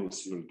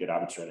samples, you'll get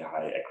arbitrarily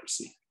high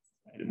accuracy.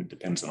 And it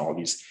depends on all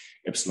these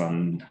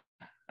epsilon,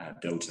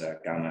 delta,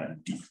 gamma,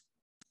 and d.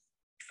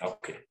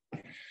 Okay.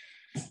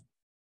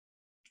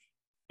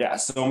 Yeah,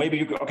 so maybe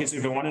you could, okay, so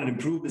if I wanted to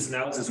improve this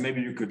analysis,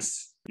 maybe you could,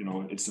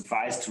 it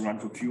suffice to run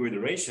for fewer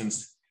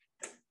iterations.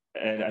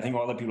 And I think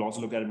other people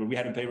also look at it, but we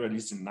had a paper at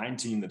least in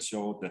 19 that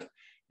showed that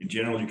in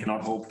general, you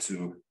cannot hope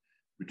to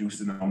reduce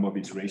the number of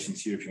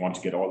iterations here if you want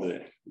to get all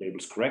the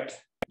labels correct,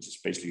 which is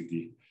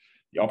basically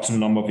the optimal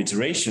number of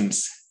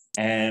iterations.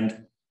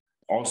 And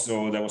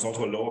also, there was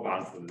also a lower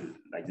bound for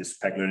like this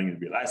pack learning in the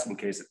realizable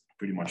case that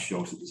pretty much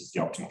shows that this is the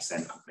optimal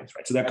sample complex,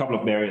 right? So there are a couple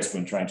of barriers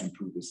when trying to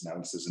improve this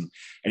analysis.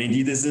 And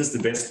indeed, this is the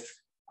best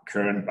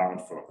current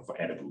bound for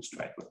AdaBoost,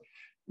 right? But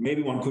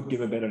maybe one could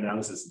give a better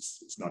analysis.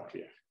 It's not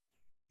clear.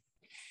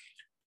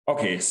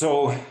 Okay,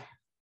 so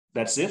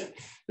that's it.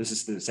 This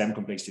is the sample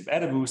complexity of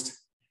AdaBoost.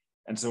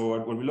 And so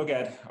what we look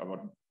at, or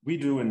what we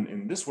do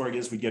in this work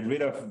is we get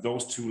rid of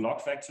those two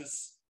log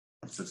factors.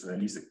 So it's at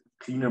least a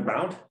cleaner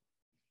bound.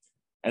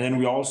 And then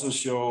we also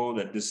show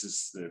that this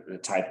is the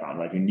tight bound,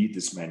 right? We need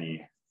this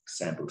many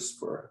samples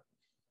for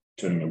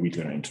turning a weak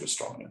learner into a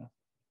strong learner.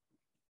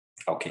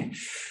 Okay,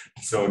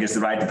 so I guess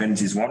the right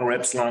dependency is 1 over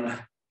epsilon.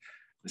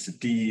 There's a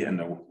d and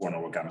the 1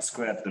 over gamma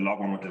squared. The log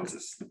 1 over delta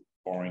is the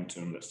boring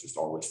term that's just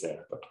always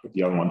there, but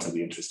the other ones are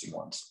the interesting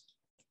ones.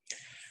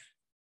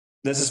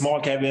 There's a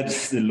small caveat.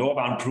 The lower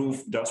bound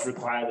proof does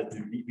require that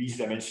the V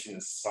dimension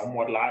is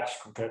somewhat large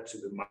compared to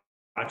the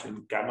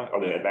margin gamma or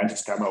the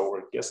advantage gamma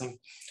over guessing.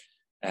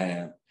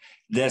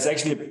 There's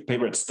actually a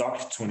paper at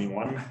Stock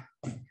 21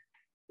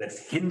 that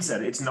hints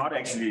at, it's not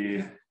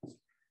actually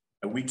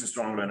a weak to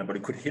strong learner, but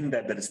it could hint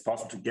at that it's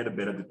possible to get a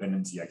better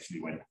dependency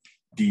actually when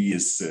D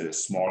is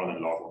smaller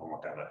than log 1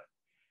 over gamma.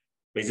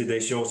 Basically, they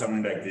show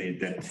something like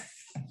that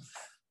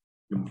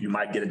you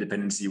might get a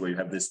dependency where you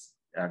have this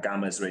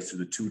gamma is raised to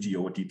the 2d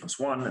over d plus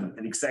 1,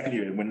 and exactly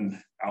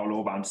when our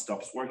lower bound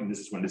stops working, this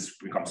is when this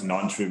becomes a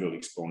non-trivial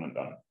exponent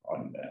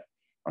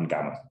on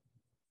gamma.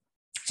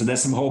 So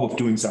there's some hope of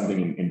doing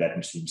something in that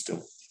machine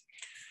still.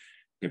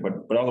 Okay,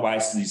 but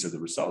otherwise, these are the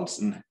results.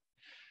 And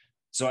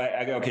so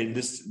okay,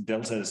 this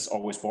delta is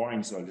always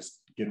boring, so I'll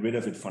just get rid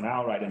of it for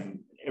now, right? And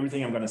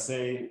everything I'm going to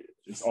say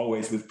is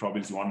always with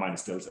probability 1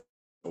 minus delta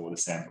over the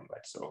sample,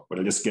 right? So, but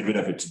I'll just get rid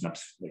of it to not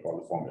make all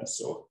the formulas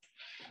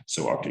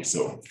so ugly.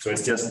 So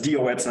it's just d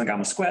over epsilon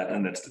gamma squared,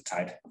 and that's the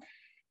tight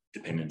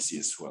dependency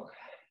as well.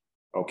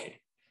 Okay.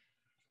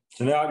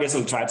 So now I guess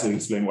I'll try to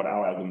explain what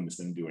our algorithm is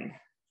then doing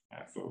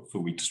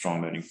for weak to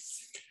strong learning.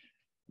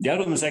 The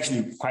algorithm is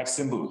actually quite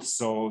simple.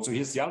 So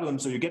here's the algorithm.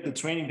 So you get the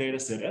training data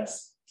set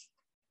S,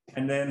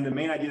 and then the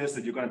main idea is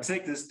that you're going to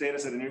take this data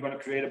set and you're going to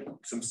create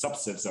some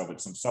subsets of it,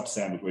 some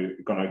subsamples where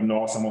you're going to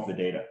ignore some of the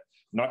data.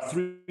 Not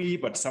 3,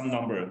 but some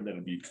number that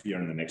will be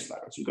clear in the next slide.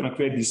 So you're going to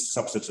create these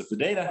subsets of the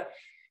data,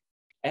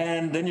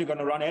 and then you're going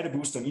to run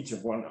AdaBoost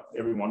on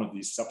every one of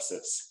these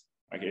subsets.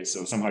 Okay,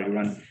 so somehow you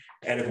run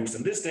AdaBoost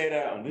on this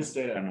data,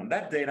 and on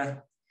that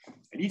data,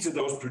 and each of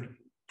those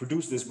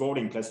produce this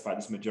voting, classify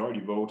this majority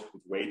vote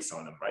with weights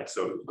on them, right?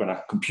 So we're going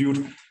to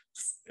compute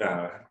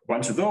a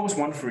bunch of those,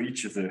 one for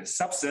each of the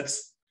subsets,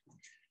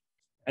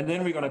 and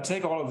then we're going to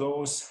take all of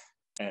those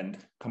and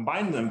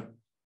combine them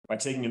by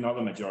taking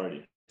another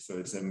majority. So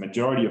it's a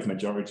majority of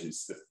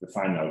majorities, the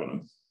final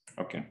algorithm.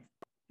 Okay,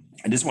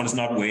 and this one is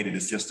not weighted;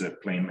 it's just a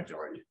plain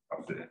majority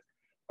of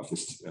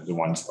the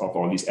ones of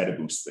all these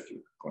AdaBoosts that you're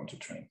going to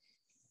train.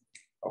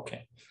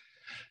 Okay,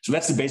 So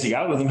that's the basic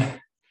algorithm.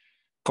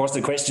 Of course,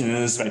 the question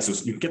is, right, so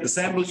you get the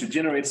samples, you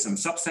generate some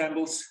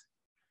subsamples,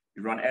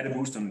 you run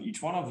AdaBoost on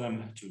each one of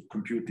them to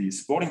compute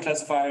these voting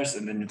classifiers,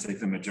 and then you take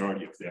the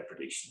majority of their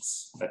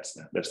predictions. That's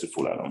the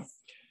full algorithm.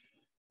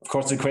 Of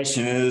course, the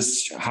question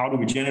is, how do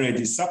we generate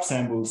these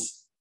subsamples?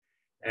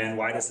 And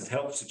why does it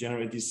help to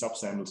generate these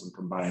subsamples and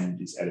combine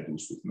these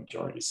AdaBoost with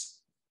majorities?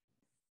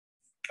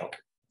 Okay.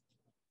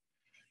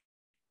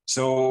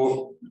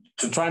 So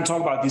to try and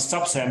talk about these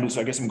subsamples,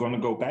 I guess I'm going to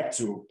go back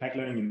to pack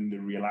learning in the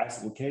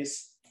realizable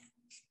case.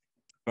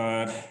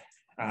 But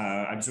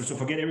so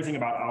forget everything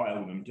about our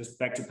algorithm, just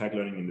back to pack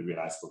learning in the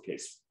realizable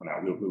case. For now,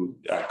 we'll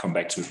come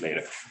back to it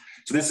later.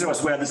 So this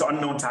was where this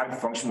unknown target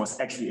function was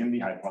actually in the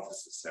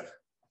hypothesis set.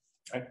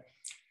 Right?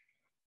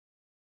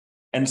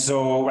 And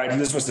so, right,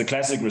 this was the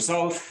classic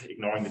result,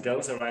 ignoring the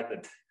delta, right,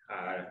 that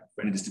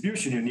for any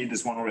distribution, you need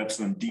this 1 over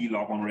epsilon d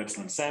log 1 over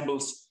epsilon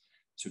samples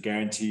to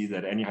guarantee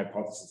that any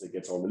hypothesis that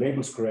gets all the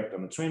labels correct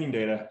on the training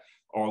data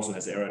also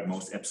has error at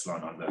most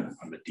epsilon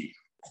on the d.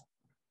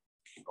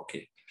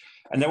 Okay.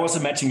 And there was a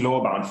matching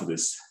lower bound for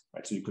this,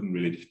 right? So you couldn't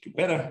really do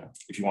better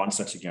if you want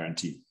such a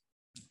guarantee.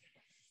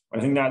 I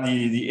think now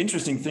the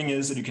interesting thing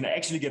is that you can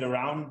actually get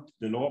around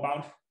the lower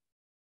bound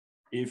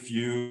if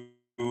you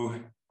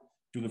do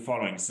the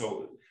following.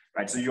 So,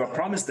 right, so you are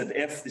promised that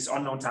f, this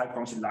unknown type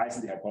function, lies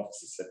in the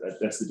hypothesis.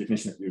 That's the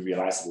definition of the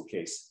realizable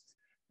case.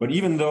 But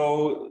even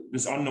though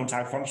this unknown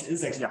type function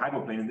is actually a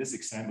hyperplane in this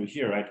example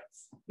here, right,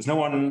 there's no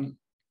one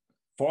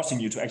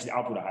forcing you to actually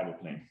output a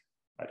hyperplane.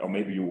 Right? Or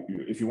maybe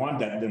if you want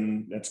that,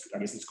 then I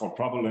guess it's called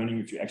proper learning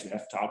if you actually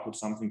have to output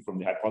something from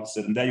the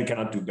hypothesis, and there you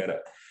cannot do better.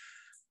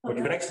 But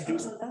you can actually do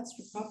so that's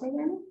for proper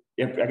learning?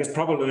 Yeah, I guess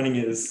proper learning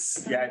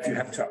is, yeah, if you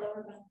have to.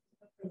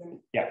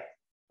 Yeah.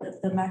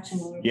 The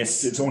matching.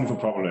 Yes, it's only for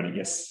proper learning.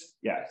 Yes.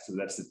 Yeah. So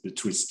that's the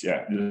twist.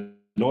 Yeah. The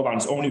lower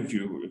bound is only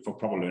for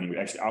proper learning. We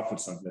actually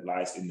output something that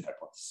lies in the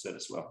hypothesis set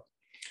as well.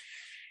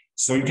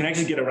 So you can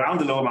actually get around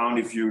the lower bound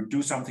if you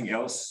do something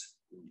else.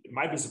 It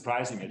might be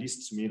surprising, at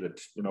least to me,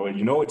 that you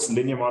know it's a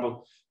linear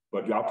model,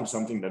 but you output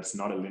something that's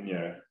not a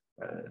linear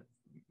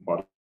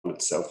model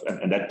itself,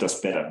 and that does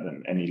better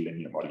than any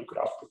linear model you could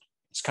output.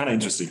 It's kind of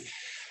interesting.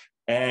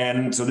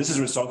 And so this is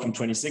a result from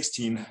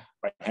 2016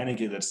 by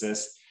Haneke that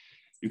says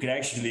you can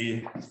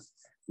actually,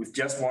 with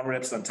just 1 over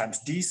epsilon times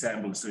d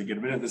samples, so you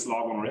get rid of this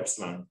log 1 over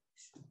epsilon,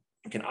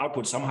 you can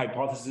output some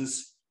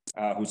hypothesis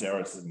whose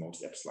error is the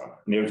most epsilon.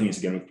 And everything is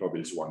again with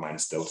probability 1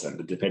 minus delta, and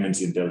the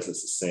dependency in delta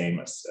is the same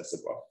as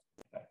above.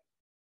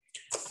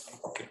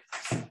 Okay.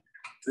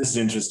 This is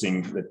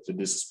interesting that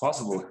this is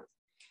possible.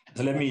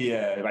 So let me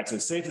right, so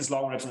save this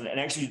log 1 over epsilon, and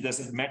actually there's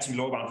a matching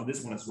lower bound for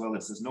this one as well.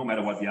 It says no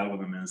matter what the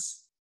algorithm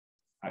is,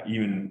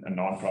 even a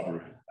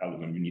non-proper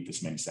algorithm, you need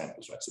this many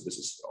samples, right? So this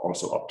is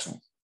also up to.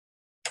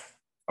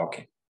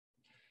 Okay.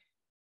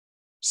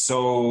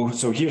 So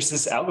here's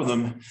this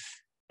algorithm,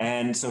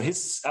 and so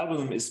his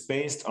algorithm is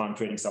based on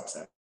creating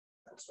subsamples,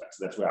 right? So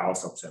that's where our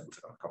subsamples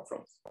are going to come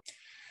from.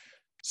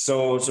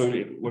 So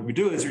what we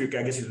do is I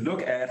guess you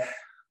look at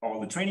all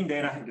the training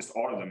data and just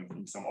order them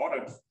in some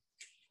order,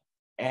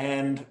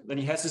 and then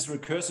he has this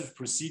recursive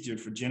procedure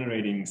for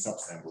generating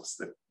subsamples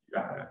that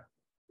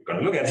we're going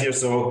to look at here.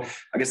 So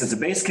I guess it's a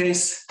base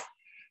case,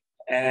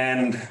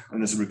 and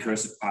there's a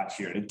recursive part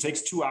here. It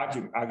takes 2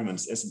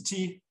 arguments, S and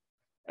T.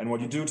 And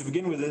what you do to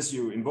begin with is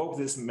you invoke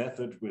this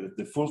method with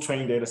the full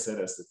training data set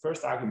as the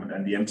first argument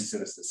and the empty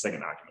set as the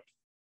second argument.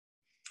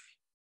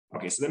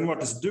 Okay, so then what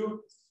does it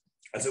do?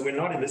 And so we're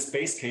not in this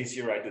base case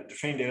here, right? The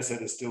training data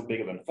set is still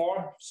bigger than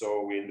 4.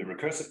 So we're in the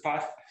recursive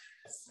part.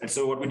 And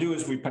so what we do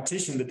is we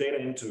partition the data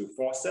into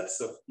 4 sets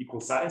of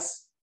equal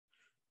size,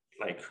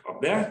 like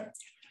up there.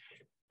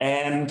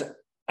 And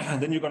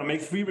then you're going to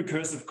make 3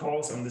 recursive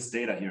calls on this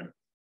data here.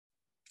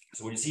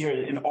 So what you see here,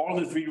 in all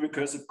the 3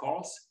 recursive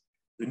calls,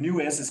 the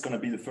new S is going to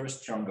be the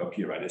first chunk up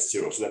here, right? It's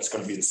 0. So that's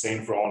going to be the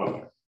same for all of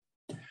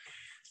them.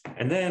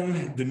 And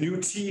then the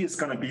new T is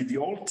going to be the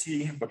old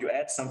T, but you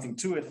add something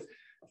to it.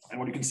 And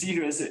what you can see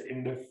here is that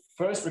in the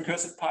first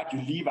recursive part,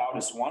 you leave out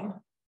as 1.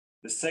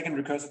 The second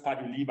recursive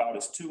part, you leave out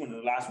as 2. And the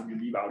last one, you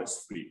leave out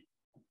as 3.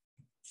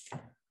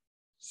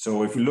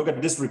 So if we look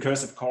at this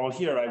recursive call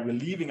here, right, we're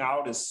leaving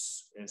out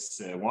as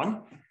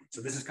 1.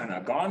 So this is kind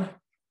of gone.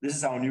 This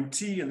is our new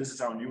T, and this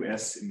is our new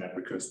S in that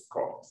recursive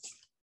call.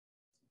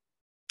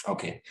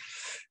 Okay.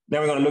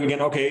 Then we're going to look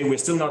again. Okay, we're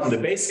still not in the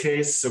base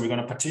case, so we're going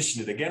to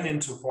partition it again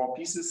into 4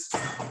 pieces.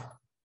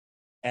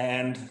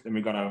 And then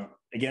we're going to,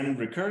 again,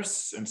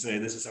 recurse and say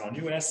this is our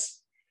new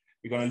S.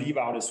 We're going to leave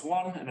out as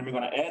 1, and then we're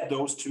going to add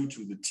those 2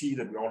 to the T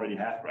that we already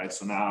have, right?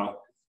 So now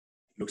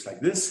it looks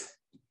like this.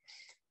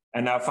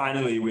 And now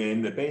finally, we're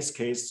in the base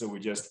case, so we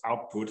just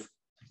output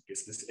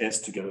this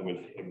S together with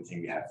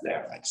everything we have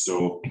there, right?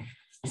 So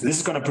this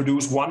is going to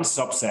produce 1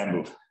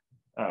 subsample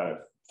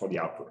for the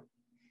output.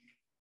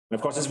 And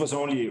of course, this was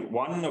only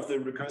one of the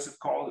recursive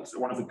calls,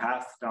 one of the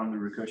paths down the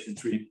recursion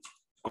tree.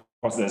 Of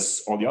course,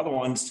 there's all the other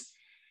ones.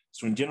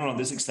 So in general, on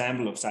this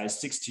example of size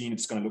 16,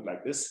 it's going to look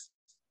like this.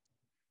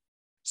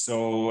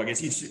 So I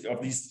guess each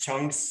of these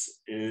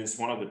chunks is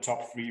one of the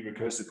top 3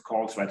 recursive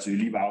calls, right? So you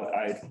leave out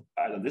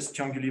either this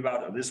chunk you leave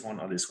out, or this one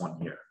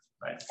here,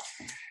 right?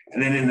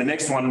 And then in the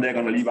next one, they're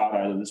going to leave out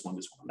either this one,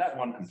 that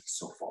one, and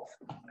so forth.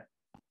 Right?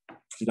 So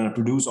you're going to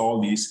produce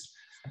all these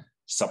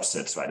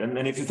subsets, right?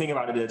 And if you think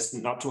about it, it's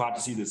not too hard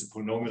to see there's a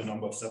polynomial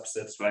number of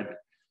subsets, right?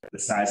 The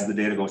size of the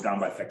data goes down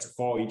by a factor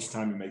 4 each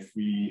time you make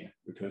 3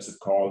 recursive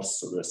calls.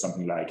 So there's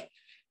something like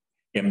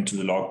m to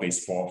the log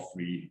base 4,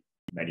 3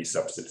 many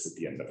subsets at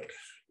the end of it.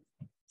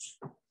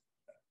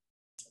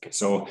 Okay,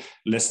 so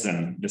less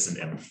than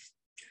m.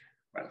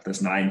 Right,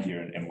 there's 9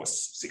 here, and m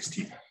was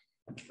 16.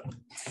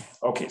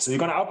 Okay, so you're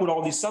going to output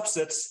all these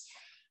subsets,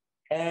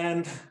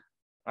 and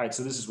all right,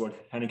 so this is what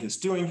Henrik is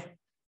doing.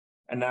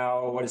 And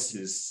now what is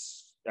his?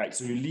 Right,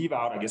 so you leave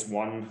out, I guess,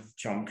 one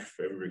chunk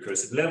for every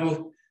recursive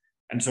level.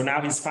 And so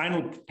now his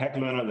final pack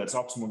learner that's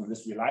optimal in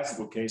this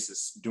realizable case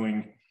is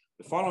doing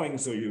the following.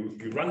 So you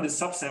run this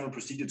subsample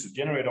procedure to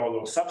generate all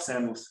those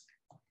subsamples.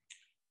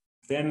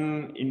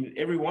 Then in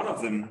every one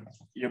of them,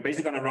 you're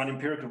basically going to run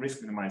empirical risk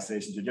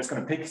minimization. You're just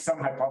going to pick some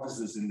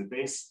hypothesis in the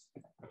base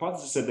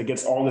hypothesis set that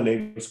gets all the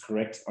labels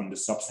correct on the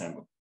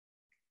subsample.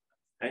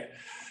 Okay?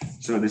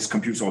 So this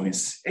computes all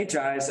these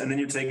HIs, and then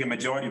you take a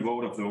majority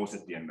vote of those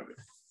at the end of it.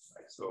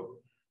 Right? So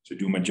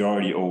do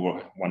majority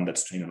over one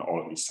that's trained on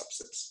all of these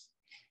subsets.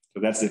 So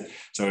that's it.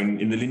 So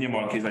in the linear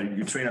model case, like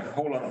you train a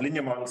whole lot of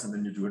linear models, and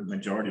then you do a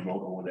majority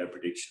vote over their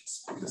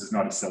predictions. This is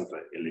not itself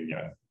a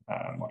linear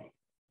model.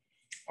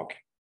 Okay.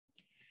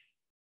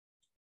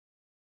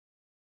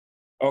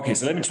 Okay,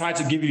 so let me try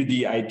to give you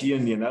the idea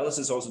and the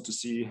analysis also to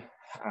see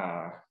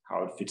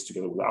how it fits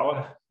together with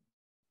our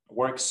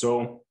work.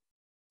 So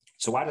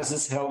why does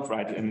this help,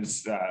 right? And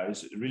it's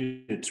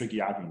really a tricky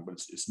argument, but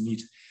it's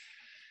neat.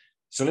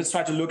 So let's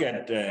try to look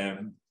at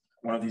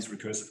one of these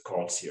recursive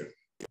calls here.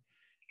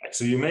 Right,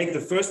 so you make the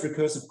first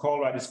recursive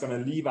call, right? It's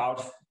going to leave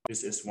out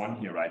this S1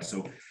 here, right?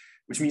 So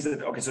which means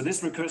that, okay, so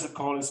this recursive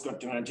call is going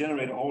to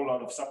generate a whole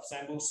lot of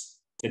subsamples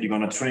that you're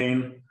going to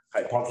train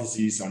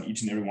hypotheses on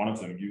each and every one of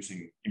them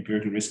using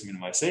empirical risk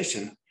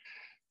minimization.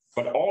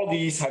 But all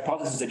these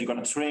hypotheses that you're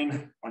going to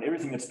train on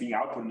everything that's being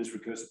output in this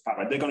recursive part,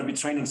 right, they're going to be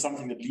trained on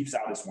something that leaves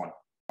out as 1.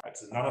 Right?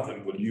 So none of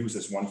them will use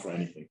as 1 for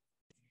anything.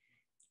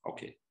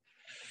 Okay.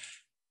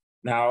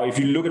 Now, if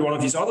you look at one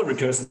of these other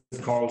recursive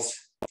calls,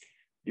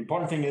 the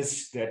important thing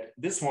is that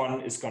this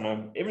one is going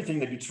to, everything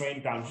that you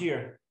train down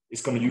here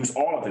is going to use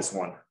all of this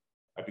 1,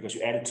 right, because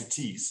you add it to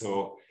T.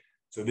 So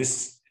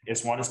this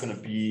S1 is going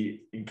to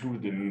be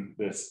included in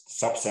the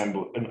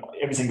subsample, and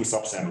every single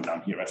subsample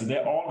down here, right? So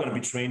they're all going to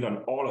be trained on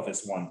all of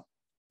S1.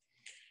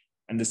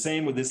 And the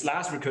same with this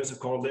last recursive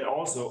call, they're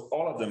also,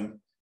 all of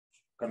them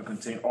going to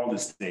contain all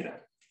this data.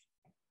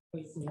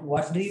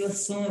 What do you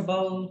assume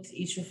about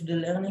each of the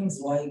learnings?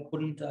 Why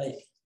couldn't I?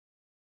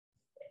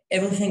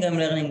 Everything I'm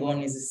learning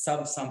on is a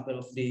subsample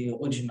of the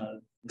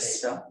original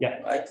data, yeah,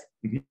 right?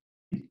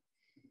 Mm-hmm.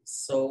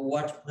 So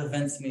what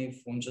prevents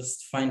me from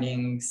just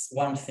finding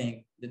one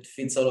thing that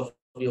fits all of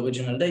the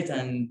original data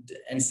and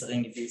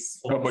answering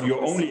this? No, but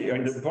you're only,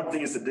 and the important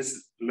thing is that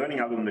this learning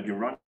algorithm that you're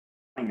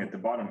running at the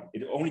bottom,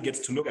 it only gets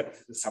to look at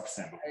the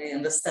subsample. I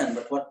understand,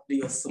 but what do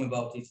you assume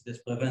about it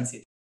that prevents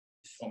it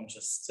from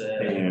just...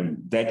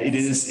 that it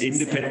is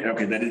independent,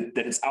 okay,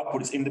 that its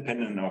output is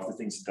independent of the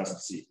things it doesn't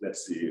see.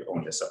 That's the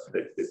only stuff.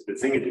 The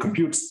thing it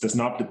computes does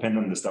not depend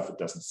on the stuff it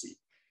doesn't see.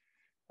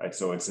 Right,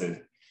 so it's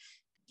a,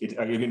 you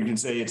can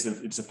say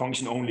it's a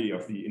function only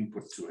of the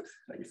input to it.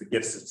 Like if it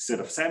gets a set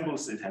of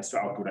samples, it has to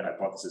output a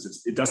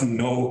hypothesis. It doesn't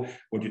know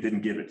what you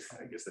didn't give it.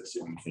 I guess that's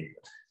the only thing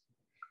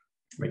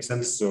that makes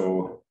sense.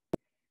 So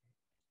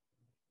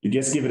you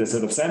just give it a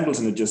set of samples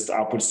and it just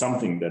outputs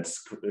something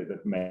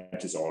that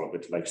matches all of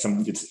it. Like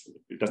something,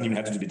 it doesn't even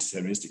have to be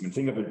deterministic. And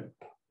think of it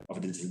of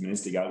a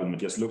deterministic algorithm. It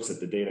just looks at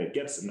the data it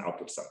gets and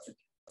outputs something.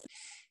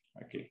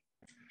 Okay.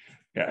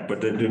 Yeah,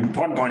 but the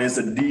important point is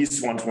that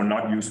these ones were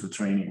not used for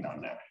training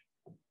down there.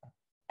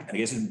 I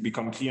guess it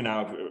become clear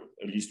now,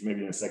 at least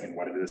maybe in a second,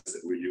 what it is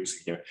that we're using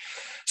here.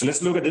 So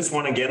let's look at this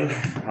one again.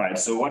 All right,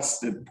 so what's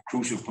the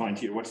crucial point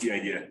here? What's the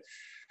idea?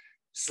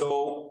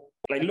 So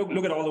like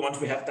look at all the ones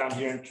we have down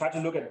here and try to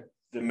look at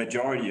the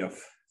majority of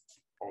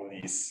all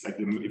these. Like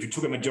if you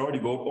took a majority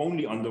vote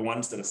only on the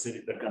ones that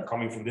are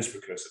coming from this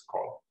recursive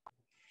call.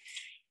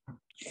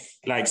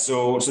 Like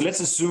so let's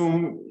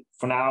assume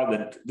for now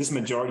that this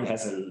majority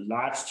has a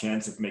large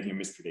chance of making a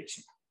misprediction.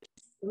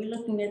 Are we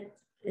looking at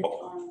it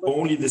on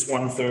only this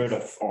 1/3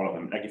 of all of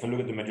them? Like if I look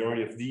at the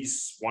majority of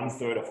these,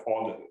 1/3 of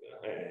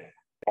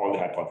all the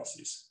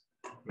hypotheses.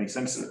 Makes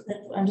sense?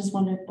 I'm just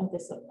wondering. Okay,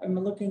 so I'm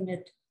looking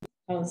at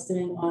how it's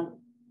doing on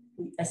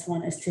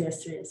S1, S2,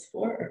 S3,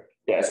 S4.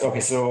 Yes. Okay.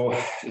 So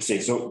let's see.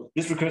 So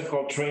this recursive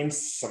call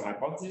trains some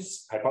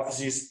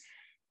hypotheses.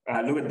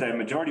 Look at the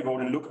majority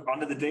vote and look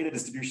under the data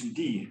distribution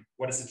D.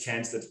 What is the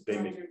chance that they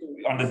make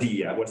under D?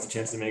 Yeah. What's the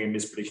chance they make a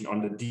misprediction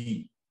under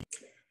D?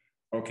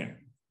 Okay.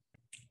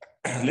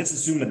 Let's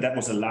assume that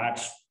was a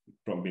large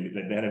probability,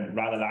 that they had a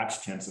rather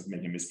large chance of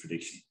making a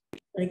misprediction.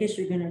 I guess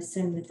you're going to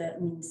assume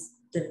that means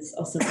that it's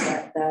also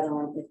bad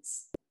on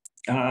its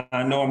No,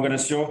 I'm going to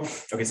show.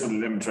 Okay, so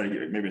let me try.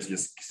 Maybe I should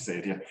just say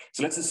it here.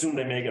 So let's assume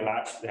they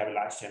have a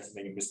large chance of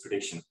making this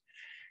prediction.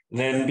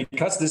 Then,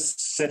 because this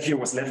set here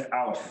was left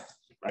out,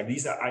 right?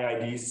 These are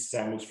IID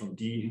samples from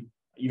D,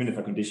 even if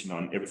I condition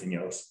on everything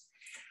else.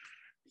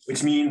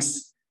 Which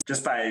means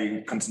just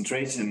by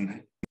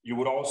concentration, you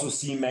would also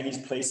see many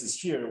places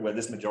here where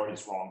this majority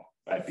is wrong,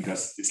 right?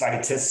 Because it's like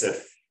a test set,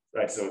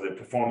 right? So the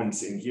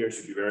performance in here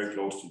should be very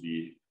close to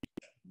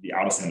the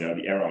outer center,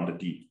 the error on the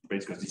D, right?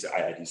 Because these are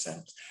IID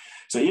samples.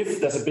 So if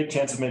there's a big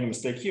chance of making a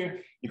mistake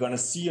here, you're going to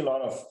see a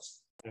lot of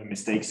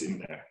mistakes in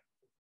there.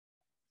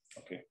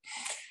 Okay.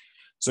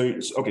 So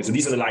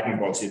these are the lightning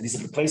bolts here. These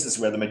are the places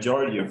where the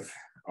majority of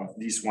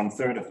these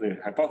 1/3 of the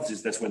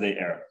hypothesis, that's where they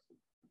err.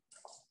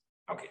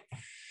 Okay.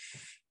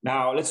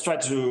 Now let's try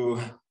to,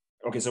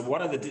 okay, so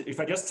what are if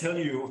I just tell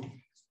you,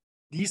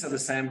 these are the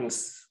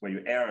samples where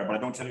you err, but I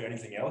don't tell you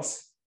anything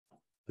else,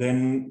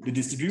 then the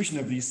distribution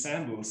of these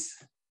samples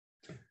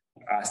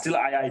are still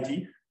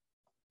IID,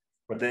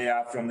 but they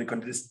are from the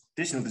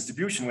conditional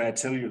distribution where I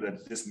tell you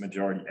that this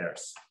majority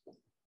errs.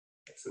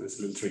 So it's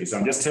a little tricky. So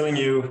I'm just telling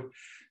you,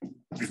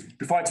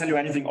 before I tell you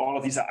anything, all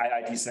of these are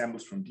IID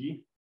samples from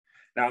D.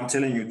 Now I'm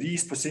telling you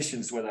these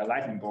positions where there are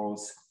lightning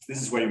bolts,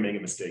 this is where you make a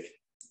mistake.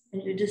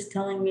 And you're just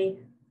telling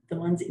me the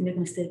ones that you make a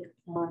mistake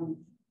on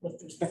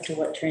with respect to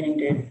what training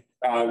data?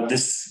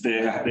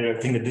 The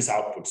thing that this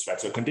outputs, right?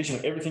 So condition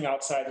everything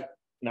outside.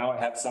 Now I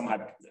have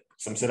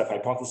some set of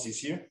hypotheses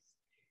here.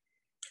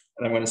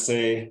 And I'm going to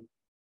say,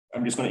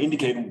 I'm just going to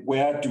indicate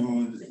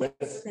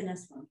within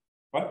S1.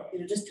 What?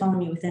 You're just telling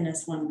me within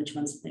S1 which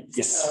ones things.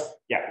 Yes.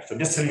 Yeah. So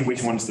just telling you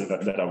which ones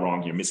that are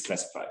wrong here,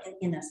 misclassified.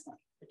 In S1.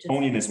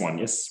 Only in S1,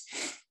 yes.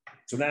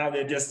 So now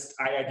they're just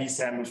IID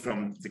samples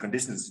from the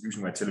conditional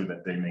distribution where I tell you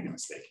that they make a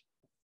mistake.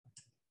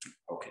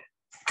 Okay.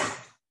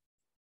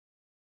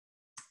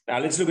 Now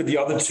let's look at the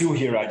other two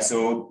here, right?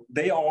 So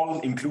they all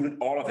included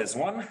all of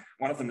S1.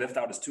 One of them left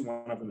out as 2,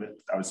 one of them left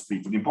out as 3.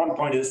 But the important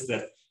point is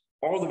that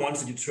all the ones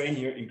that you train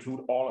here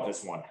include all of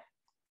S1,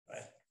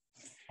 right?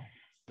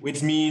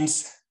 Which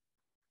means,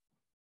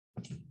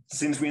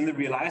 since we're in the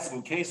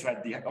realizable case, right,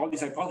 all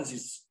these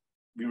hypotheses,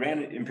 we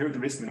ran empirical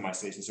risk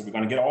minimization. So we're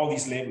going to get all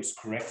these labels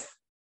correct.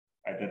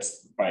 Right?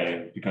 That's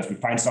because we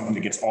find something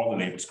that gets all the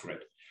labels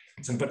correct.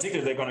 So in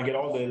particular, they're going to get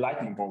all the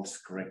lightning bolts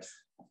correct.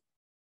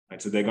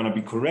 Right? So they're going to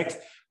be correct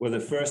where the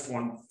first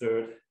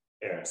 1/3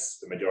 errors,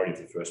 the majority of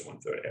the first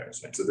 1/3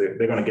 errors. Right? So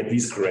they're going to get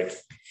these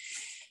correct.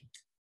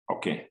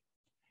 Okay.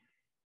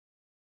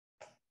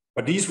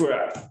 But these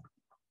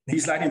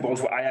lightning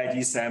bolts were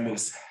IID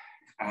samples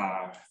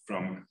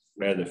from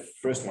where the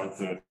first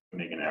 1/3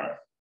 make an error.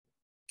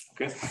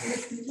 Okay.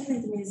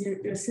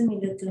 You're assuming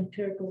that the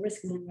empirical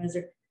risk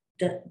minimizer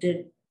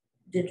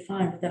did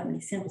fine with that many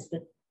samples,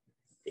 but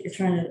you're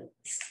trying to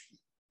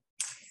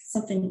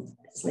something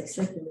like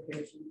circular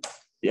version.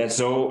 Yeah.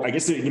 So I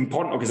guess the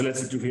important. Okay. So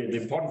let's do here.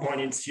 The important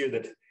point is here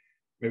that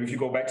maybe if you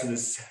go back to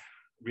this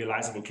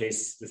realizable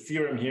case, the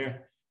theorem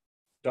here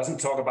doesn't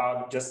talk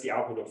about just the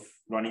output of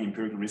running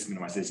empirical risk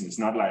minimization. It's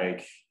not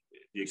like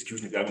the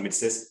execution of the algorithm. It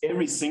says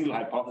every single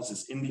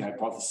hypothesis in the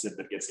hypothesis set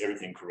that gets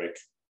everything correct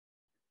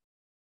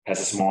has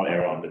a small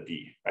error on the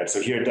D, right? So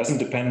here it doesn't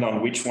depend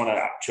on which one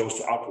I chose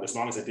to output. As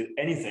long as I did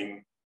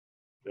anything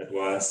that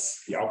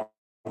was the output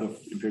of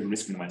empirical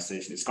risk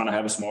minimization, it's going to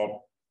have a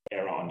small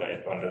error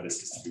under this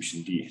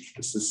distribution D.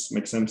 Does this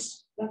make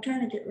sense? You're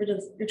trying to get rid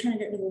of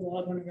the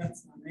log one of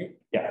S1, right?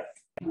 Yeah.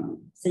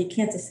 So you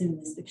can't assume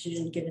this because you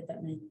didn't give it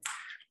that many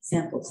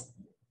samples.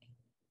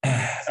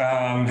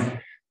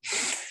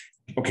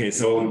 Okay,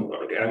 so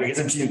I guess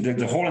I'm seeing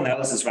the whole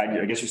analysis, right?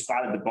 I guess you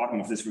start at the bottom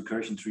of this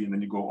recursion tree and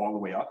then you go all the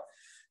way up.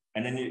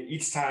 And then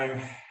each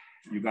time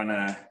you're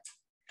gonna,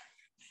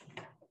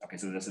 okay,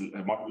 so there's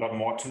a lot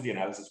more to the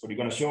analysis, but you're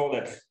gonna show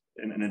that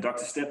in an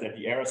inductive step that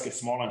the errors get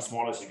smaller and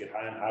smaller as you get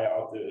higher and higher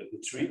up the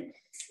tree.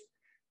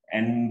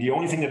 And the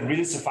only thing that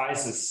really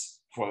suffices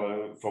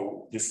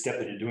for this step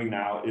that you're doing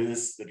now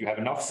is that you have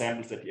enough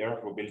samples that the error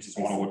probability is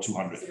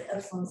 1/200.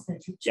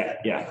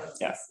 Yeah.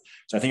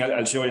 So I think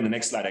I'll show you in the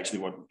next slide actually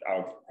what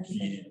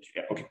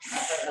okay.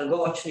 I'll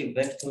go actually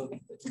back to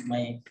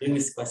my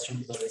previous question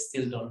because I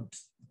still don't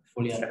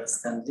fully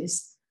understand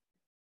this.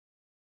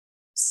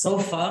 So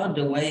far,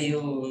 the way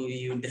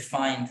you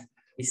defined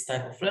this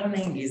type of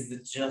learning is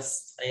that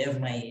just I have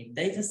my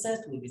data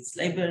set with its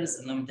labels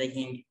and I'm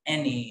taking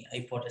any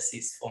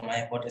hypothesis for my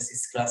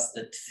hypothesis class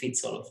that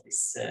fits all of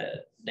this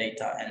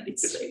data and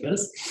its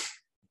labels.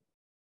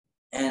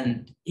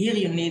 And here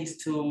you need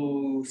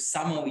to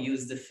somehow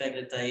use the fact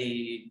that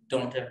I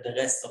don't have the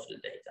rest of the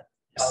data.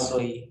 How do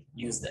I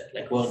use that?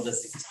 Like, where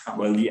does it come?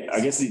 Well, I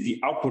guess the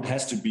output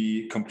has to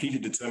be completely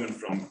determined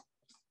from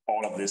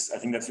all of this. I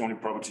think that's the only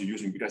property you're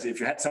using, because if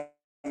you had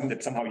something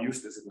that somehow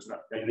used this, it was not.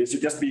 It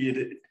should just be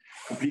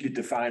completely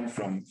defined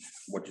from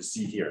what you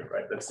see here,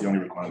 right? That's the only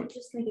requirement.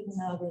 Just making an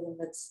algorithm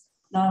that's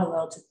not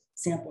allowed to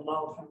sample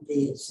all from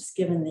these. It's just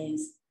given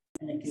these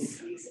And it can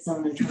use its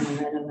own internal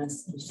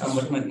randomness.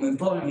 But my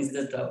problem is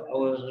that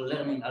our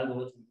learning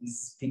algorithm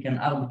is pick an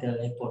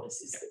arbitrary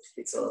hypothesis that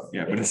fits all.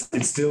 Yeah, but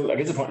it's still, I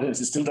guess the point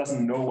is it still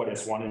doesn't know what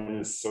S1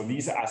 is. So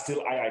these are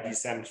still IID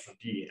samples from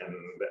D. And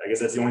I guess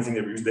that's the only thing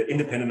that we use, they're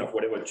independent of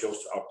whatever it chose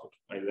to output.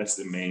 Right? That's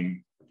the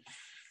main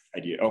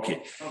idea.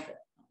 Okay.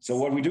 So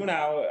what we do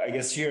now, I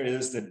guess here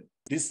is that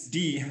this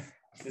D,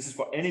 this is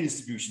for any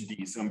distribution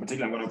D. So in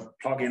particular, I'm going to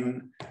plug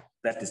in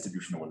that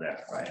distribution over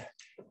there, right?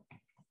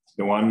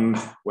 The one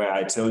where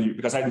I tell you,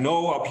 because I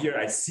know up here,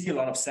 I see a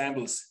lot of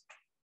samples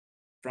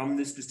from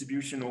this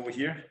distribution over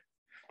here.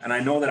 And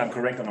I know that I'm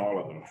correct on all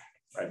of them,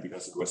 right?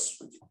 Because it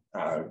was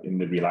in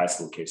the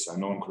realizable case. So I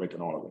know I'm correct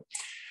on all of them.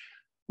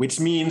 Which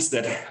means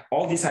that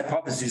all these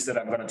hypotheses that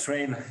I'm going to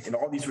train in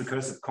all these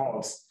recursive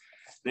calls,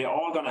 they're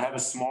all going to have a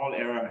small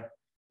error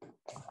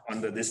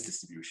under this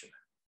distribution.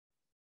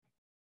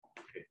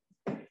 Okay.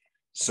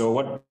 So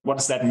what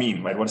does that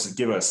mean, right? What does it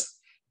give us?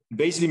 It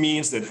basically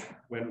means that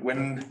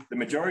when the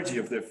majority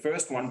of the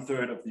first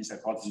 1/3 of these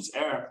hypotheses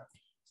error,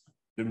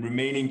 the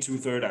remaining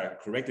 2/3 are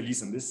correct, at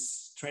least on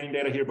this training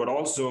data here, but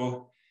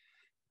also,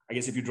 I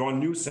guess if you draw a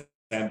new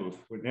sample,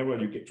 whenever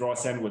you draw a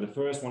sample with the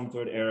first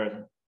 1/3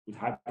 error, with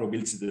high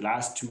probability, the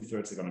last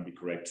 2/3 are going to be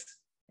correct.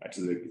 Right?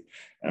 So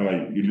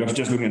you're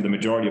just looking at the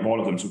majority of all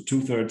of them. So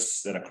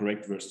 2/3 that are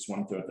correct versus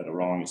 1/3 that are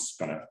wrong is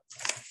going to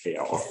pay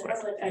off. It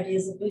has like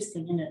ideas of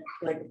boosting in it.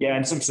 Like, yeah,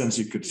 in some sense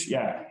you could,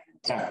 yeah.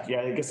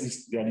 I guess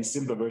these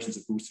simpler versions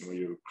of boosting where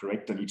you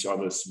correct on each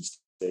other's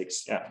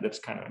mistakes. Yeah, that's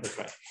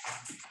right.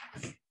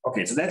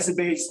 Okay, so that's the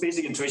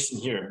basic intuition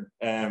here.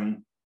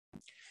 And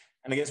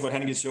I guess what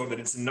Henning showed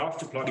that it's enough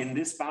to plug in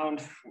this bound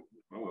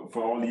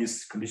for all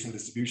these condition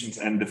distributions,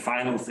 and the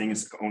final thing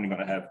is only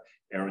going to have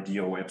error D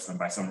over epsilon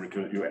by some you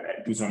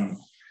do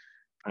some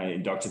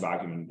inductive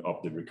argument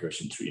of the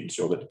recursion tree and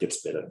show that it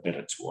gets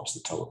better towards the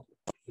top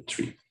of the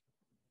tree.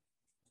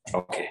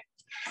 Okay.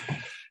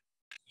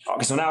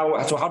 Okay, so now,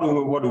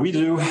 what do we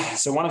do?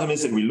 So one of them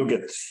is that we look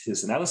at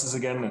his analysis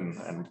again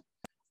and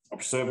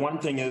observe. One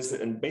thing is,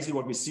 and basically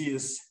what we see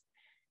is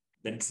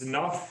that it's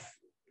enough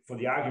for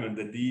the argument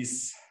that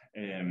these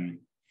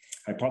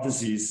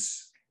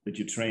hypotheses that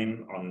you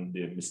train on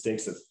the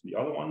mistakes of the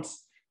other ones,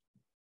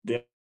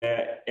 the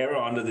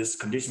error under this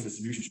condition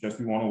distribution should just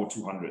be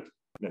 1/200.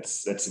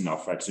 That's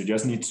enough, right? So you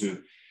just need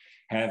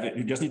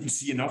to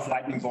see enough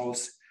lightning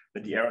bolts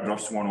that the error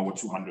drops to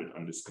 1/200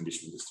 on this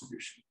conditional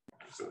distribution.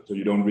 So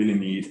you don't really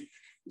need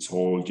this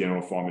whole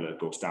general formula that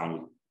goes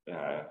down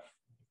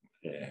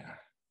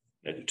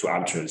to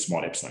arbitrarily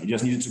small epsilon. You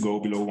just need it to go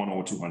below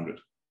 1/200.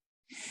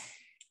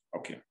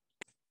 Okay.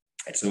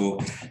 So,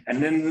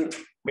 and then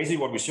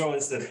basically what we show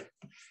is that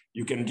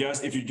you can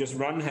just, if you just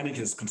run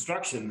Hannike's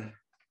construction,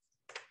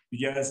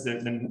 the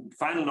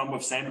final number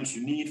of samples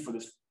you need for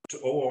this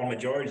overall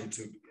majority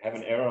to have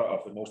an error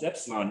of at most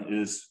epsilon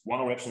is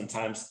 1/epsilon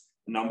times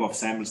the number of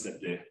samples that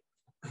the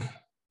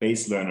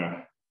base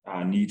learner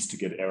needs to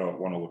get error of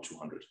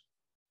 1/200.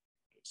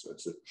 So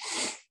it's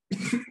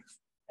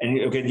and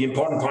okay, the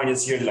important point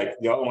is here, like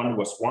the other one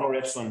was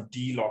 1/epsilon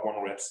D log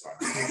 1/epsilon.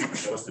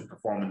 That was the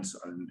performance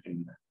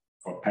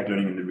for pack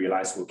learning in the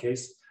realizable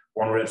case.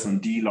 1/epsilon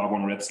D log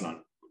 1/epsilon.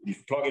 If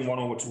you plug in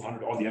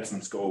 1/200, all the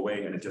epsilons go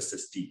away and it just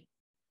says D.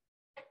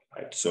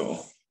 Right, so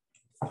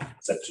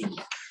it's actually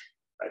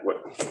right,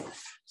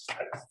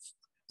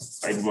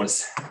 it was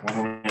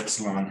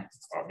 1/epsilon,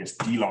 or I guess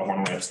D log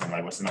 1/epsilon,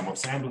 right, was the number of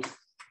samples.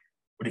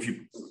 But if you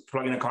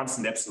plug in a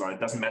constant epsilon, it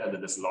doesn't matter that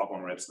there's a log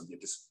 1/epsilon,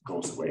 it just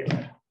goes away,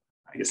 right?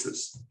 I guess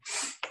that's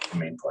the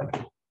main point.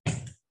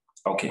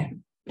 Okay.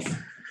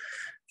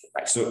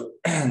 Right, so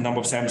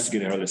number of samples to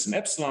get error less than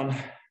epsilon.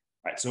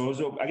 Right, so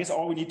I guess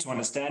all we need to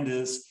understand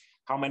is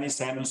how many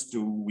samples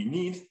do we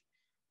need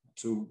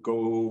to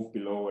go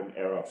below an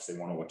error of say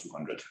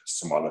 1/200,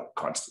 some other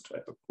constant,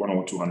 right? But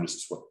 1/200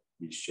 is what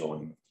we show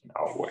in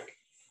our work.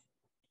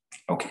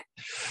 Okay,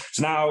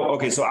 so now,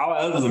 so our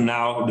algorithm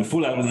now, the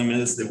full algorithm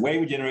is the way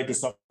we generate the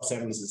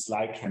subsamples is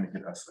like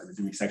Hannike does, right? We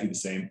do exactly the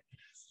same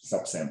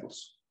subsamples.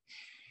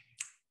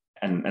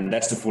 And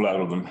that's the full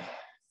algorithm.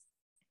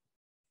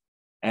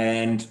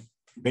 And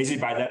basically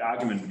by that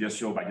argument, we just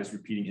show by just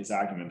repeating his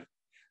argument,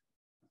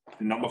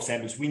 the number of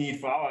samples we need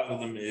for our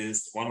algorithm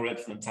is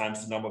 1/epsilon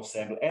times the number of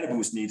sample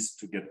AdaBoost needs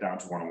to get down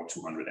to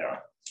 1/200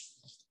 error.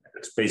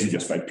 That's basically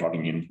just by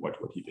plugging in what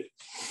he did.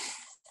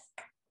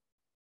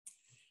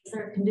 Is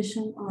there a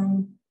condition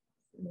on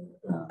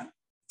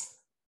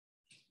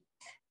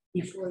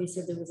before you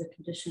said there was a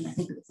condition? I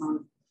think it was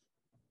on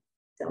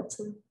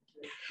delta.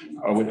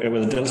 Oh,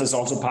 delta is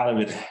also part of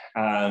it.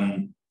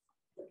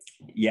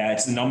 Yeah,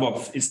 it's the number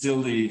of. It's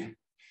still the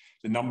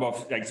number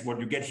of. Like what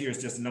you get here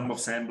is just the number of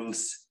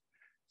samples,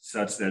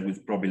 such that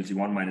with probability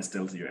 1 minus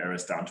delta, your error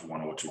is down to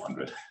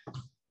 1/200.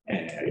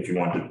 If you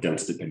want the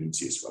delta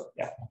dependency as well,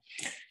 yeah.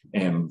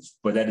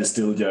 But that is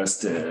still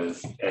just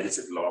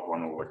additive log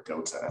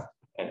 1/delta.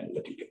 And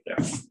let you get there.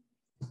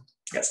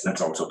 Yes,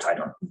 that's also tied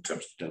on in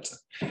terms of delta.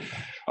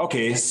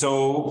 Okay,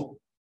 so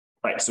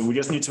we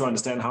just need to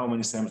understand how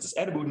many samples does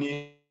AdaBoost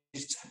need.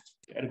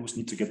 AdaBoost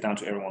need to get down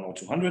to error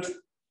 1/200.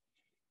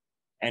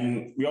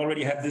 And we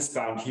already have this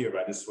bound here,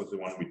 right? This was the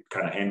one we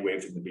kind of hand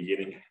waved in the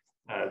beginning,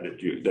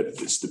 that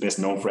is the best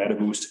known for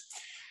AdaBoost.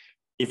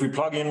 If we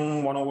plug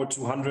in 1 over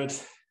 200,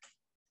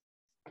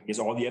 I guess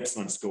all the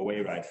epsilons go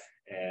away, right?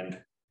 And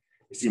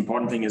the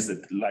important thing is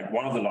that like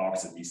one of the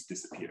logs at least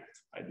disappeared,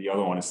 right? The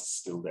other one is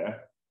still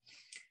there.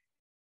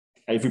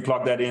 And if we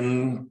plug that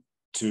in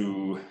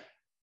to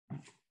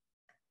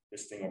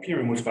this thing up here,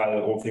 we multiply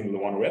the whole thing with the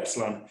 1 over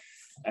epsilon,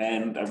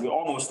 and we're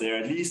almost there.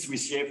 At least we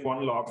shave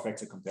 1 log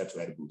factor compared to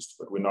AdaBoost,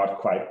 but we're not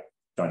quite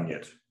done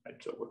yet, right?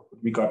 So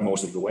we got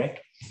most of the way.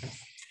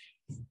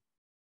 So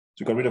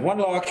we got rid of 1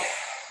 log,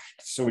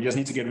 so we just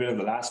need to get rid of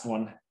the last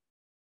one.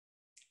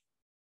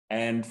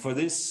 And for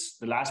this,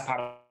 the last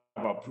part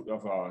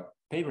of our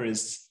paper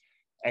is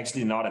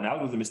actually not an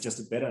algorithm, it's just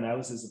a better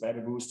analysis of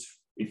AdaBoost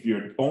if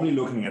you're only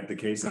looking at the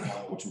case of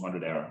 1 over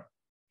 200 error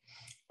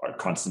or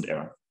constant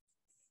error.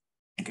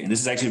 Okay, and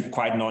this is actually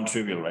quite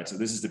non-trivial, right? So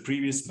this is the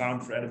previous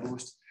bound for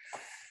AdaBoost.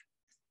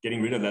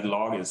 Getting rid of that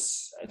log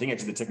is, I think,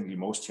 actually the technically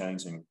most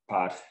challenging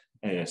part.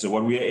 So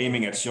what we are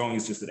aiming at showing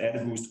is just that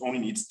AdaBoost only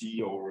needs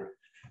d over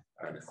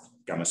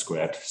gamma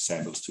squared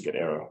samples to get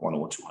error 1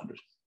 over 200.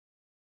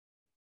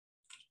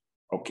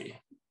 Okay.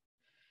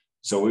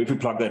 So if we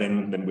plug that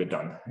in, then we're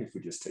done. If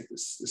we just take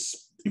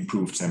this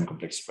improved sample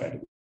complexity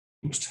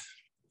for AdaBoost.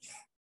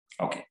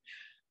 Okay.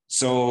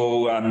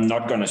 So I'm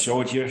not going to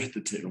show it here.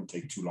 It won't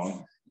take too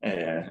long.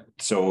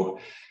 So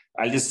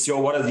I'll just show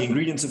what are the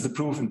ingredients of the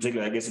proof. In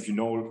particular, I guess if you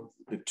know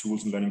the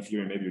tools in learning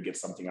theory, maybe you get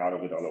something out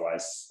of it.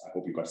 Otherwise, I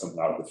hope you got something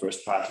out of the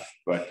first part.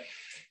 But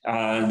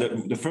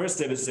the first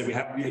step is that we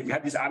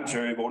have these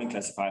arbitrary voting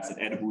classifiers that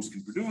AdaBoost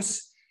can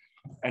produce,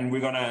 and we're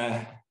going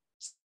to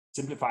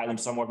simplify them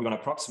somewhat. We're going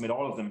to approximate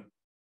all of them.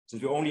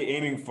 Since we're only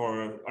aiming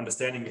for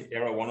understanding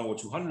error 1 over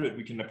 200,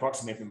 we can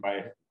approximate them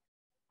by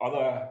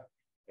other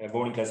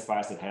voting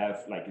classifiers that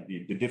have like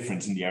the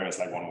difference in the errors,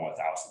 like 1 over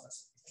 1,000.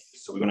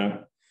 So we're going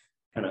to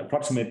kind of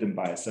approximate them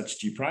by such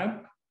G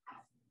prime.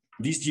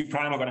 These G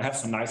prime are going to have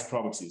some nice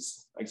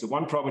properties. Like, so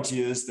one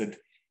property is that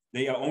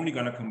they are only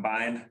going to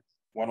combine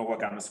 1 over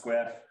gamma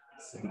squared,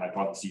 same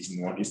hypothesis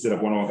in one, instead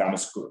of 1 over gamma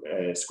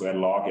squared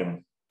log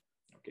n.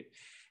 Okay.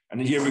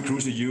 And here we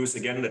crucially use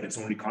again that it's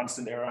only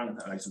constant error,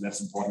 so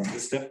that's important in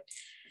this step.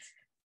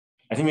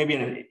 I think maybe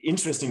an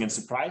interesting and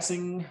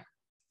surprising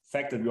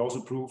fact that we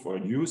also prove or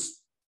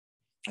use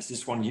is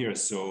this one here.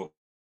 So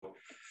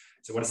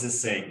what is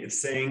this saying?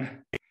 It's saying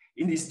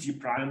in these G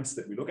primes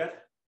that we look at,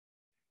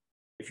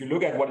 if you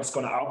look at what it's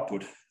going to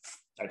output,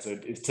 right, so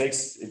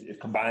it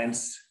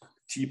combines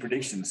T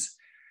predictions.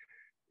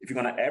 If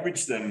you're going to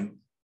average them,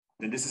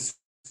 then this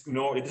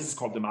is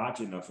called the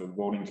margin of a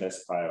voting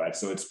classifier, right?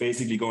 So it's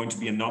basically going to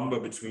be a number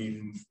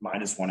between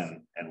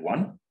 -1 and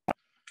 1.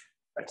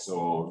 Right?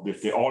 So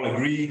if they all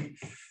agree,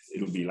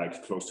 it'll be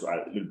like close to,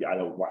 it'll be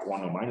either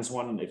 1 or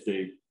 -1. If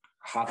they,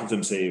 half of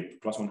them say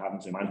 +1, half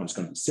of them say -1, it's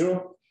going to be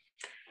 0.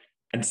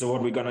 And so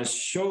what we're going to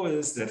show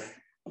is that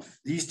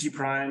these G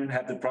prime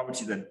have the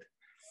property that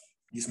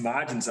these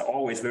margins are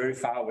always very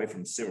far away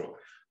from 0.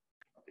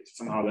 Okay, so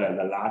somehow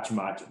they're large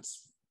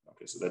margins.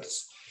 Okay, so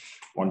that's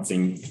one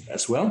thing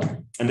as well.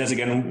 And that's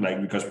again,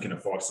 like, because we can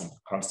afford some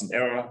constant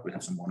error, we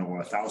have some 1 over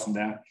 1,000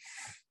 there.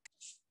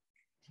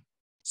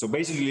 So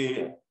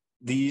basically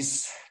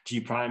these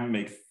G prime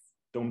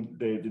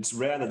it's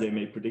rare that they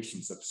make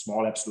predictions of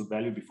small absolute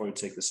value before you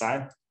take the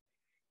sign.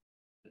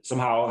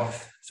 Somehow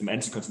some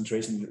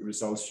anti-concentration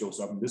results shows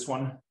up in this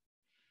one.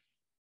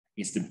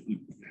 It's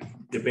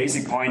the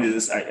basic point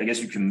is, I guess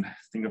you can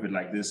think of it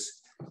like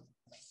this.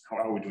 How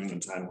are we doing on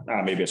time?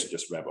 Maybe I should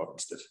just wrap up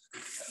instead.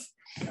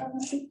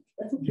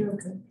 I think you're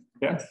okay.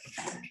 Yeah.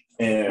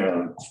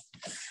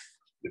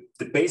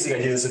 The basic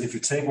idea is that if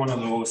you take one of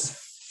those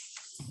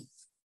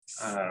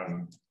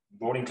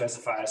voting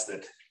classifiers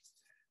that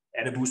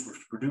AdaBoost would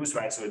produce,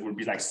 right? So it would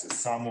be like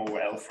sum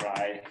over L for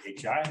I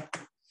HI.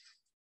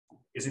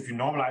 Is if you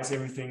normalize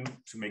everything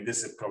to make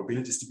this a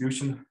probability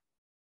distribution.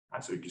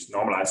 So you just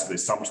normalize so they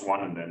sum to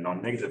 1 and they're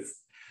non-negative.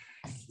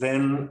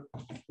 Then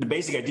the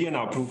basic idea in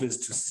our proof is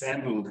to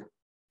sample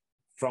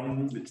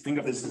from, think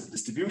of this as a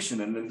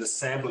distribution, and then the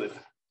sample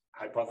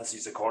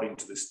hypothesis according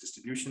to this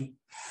distribution.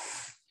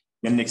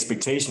 Then the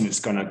expectation is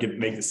going to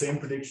make the same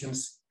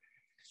predictions.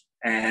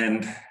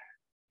 And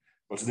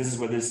so this is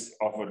where this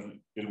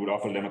Billwood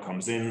offer lemma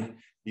comes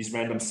in. These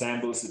random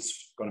samples,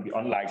 it's going to be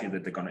unlikely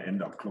that they're going to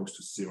end up close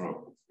to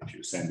 0 if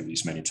you sample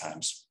these many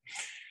times.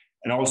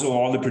 And also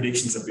all the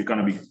predictions are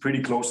going to be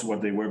pretty close to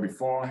what they were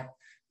before.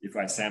 If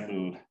I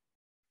sample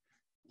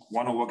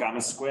 1 over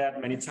gamma squared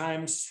many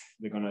times,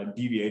 they're going to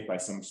deviate by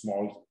some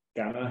small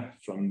gamma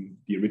from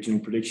the original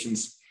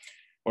predictions.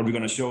 What we're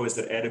going to show is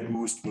that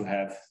AdaBoost will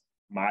have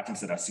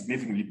margins that are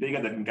significantly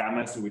bigger than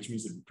gamma, so which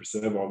means that we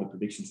preserve all the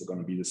predictions are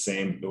going to be the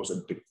same. Those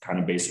are the kind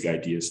of basic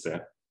ideas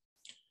there.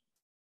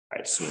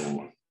 Right,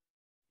 so,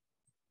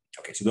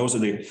 okay, so those are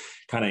the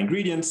kind of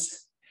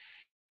ingredients.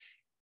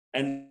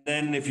 And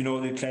then if you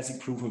know the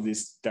classic proof of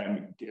this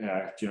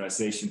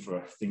generalization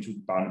for things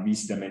with bounded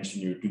VC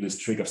dimension, you do this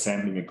trick of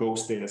sampling a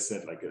ghost data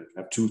set, like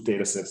have 2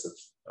 data sets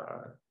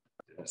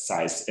of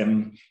size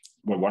M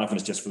well, one of them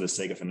is just for the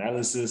sake of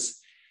analysis.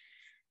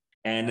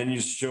 And then you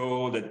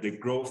show that the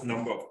growth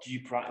number of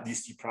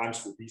these G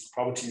primes with these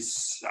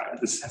properties,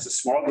 this has a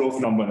small growth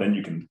number, and then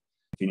you can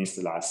finish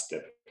the last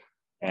step.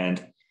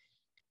 And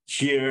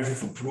here,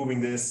 for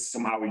proving this,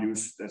 somehow we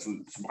use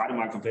some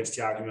Rademacher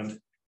complexity argument.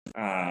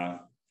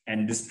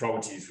 And this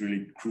property is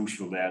really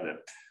crucial there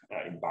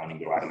that in bounding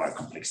the Rademacher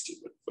complexity.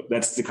 But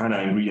that's the kind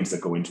of ingredients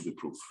that go into the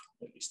proof,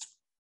 at least.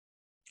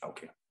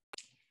 Okay.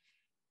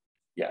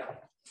 Yeah.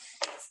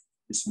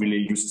 This really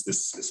uses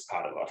this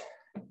part a lot.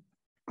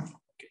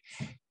 Okay.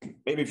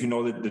 Maybe if you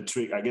know the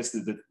trick, I guess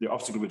the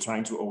obstacle we're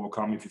trying to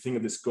overcome, if you think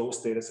of this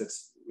ghost data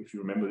sets, if you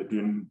remember, do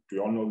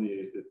you all know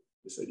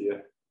this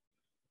idea?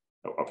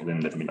 Oh, okay, then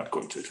let me not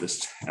go into it.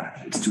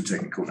 It's too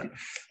technical then.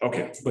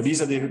 Okay, but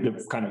these are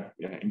the kind of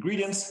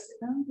ingredients.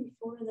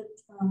 Before that,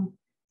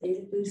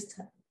 AdaBoost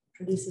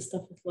produces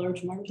stuff with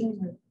large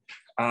margins.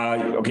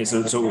 Okay,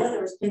 so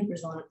there was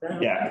papers on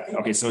it. Yeah.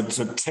 Okay, so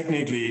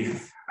technically,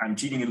 I'm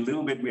cheating a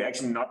little bit. We're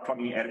actually not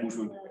plugging AdaBoost.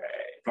 We're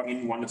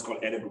plugging in one that's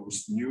called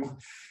AdaBoost New,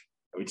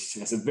 which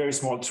has a very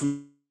small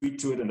tweak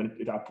to it, and then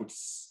it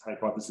outputs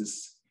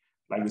hypothesis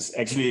like this.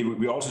 Actually,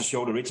 we also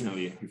showed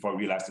originally, before I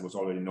realized it was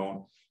already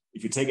known,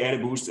 if you take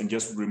AdaBoost and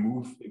just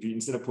remove, if you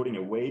instead of putting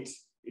a weight,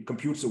 it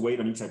computes a weight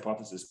on each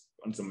hypothesis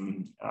on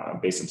some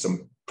based on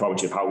some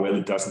property of how well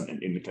it does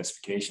in the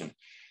classification.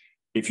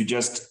 If you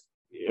just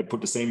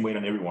put the same weight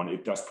on everyone,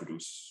 it does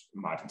produce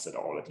margins at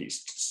all, at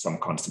least some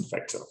constant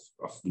factor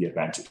of the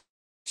advantage.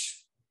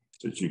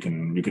 So you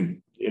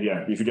can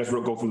yeah, if you just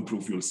go through the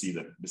proof, you'll see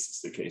that this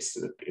is the case,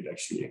 that it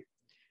actually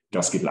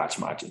does get large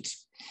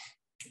margins.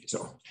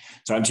 So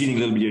I'm cheating a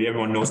little bit.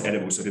 Everyone knows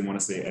AdaBoost. I didn't want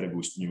to say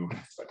AdaBoost New,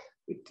 but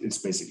it's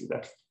basically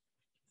that.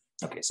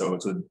 Okay, so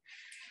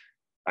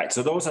right,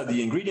 so those are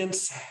the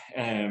ingredients.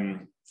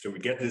 So we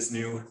get this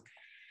new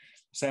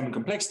sample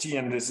complexity,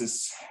 and this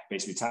is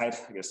basically tight.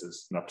 I guess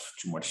there's not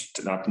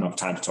enough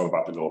time to talk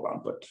about the lower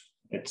bound, but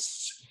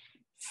it's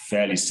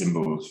fairly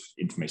simple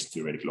information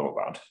theoretic lower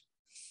bound.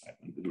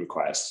 It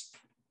requires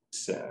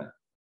this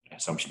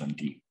assumption on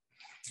D.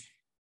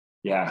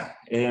 Yeah.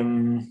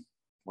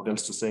 What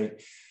else to say?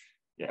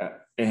 Yeah.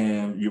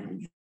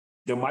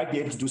 They might be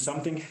able to do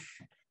something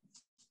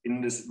in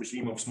this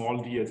regime of small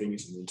d. I think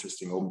it's an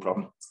interesting open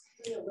problem.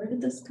 Yeah, where did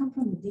this come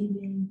from? The D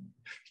being...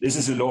 This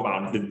is a low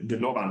bound. The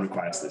low bound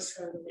requires this.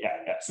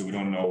 Yeah. So we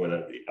don't know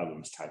whether the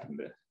algorithm is tight in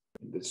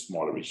the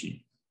smaller regime.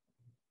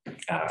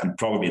 And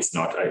probably it's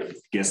not. I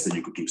guess that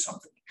you could do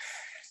something.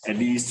 At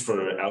least for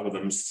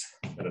algorithms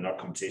that are not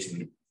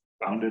computationally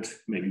bounded,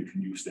 maybe you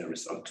can use their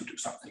result to do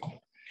something.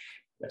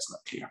 That's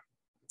not clear.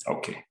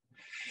 Okay.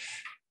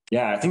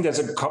 Yeah, I think there's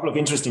a couple of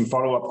interesting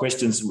follow-up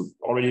questions. We've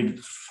already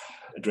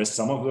addressed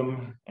some of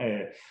them.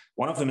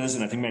 One of them is,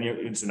 and I think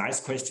it's a nice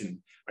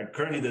question. Like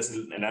currently, there's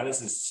an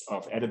analysis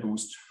of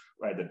AdaBoost,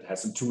 right, that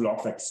has some 2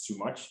 log factors too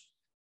much,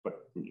 but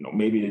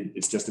maybe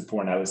it's just a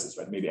poor analysis,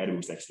 right? Maybe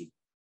AdaBoost actually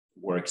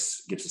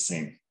works, gives the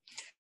same.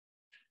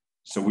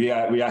 So we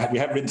have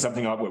written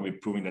something up where we're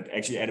proving that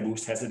actually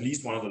AdaBoost has at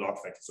least one of the log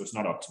factors, so it's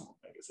not optimal.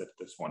 I guess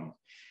that's one,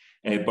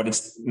 but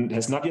it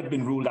has not yet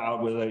been ruled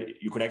out whether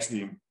you could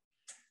actually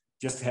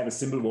just have a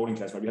simple voting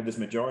class where we have this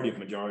majority of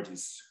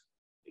majorities.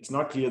 It's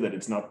not clear that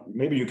it's not.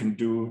 Maybe you can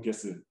do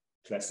just a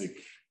classic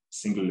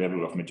single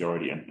level of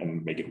majority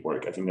and make it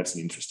work. I think that's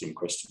an interesting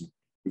question.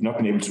 We've not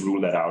been able to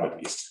rule that out, at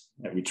least.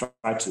 We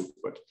tried to,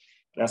 but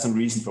there's some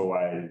reason for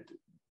why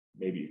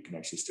maybe you can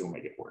actually still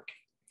make it work.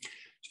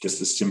 It's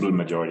just a simple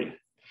majority.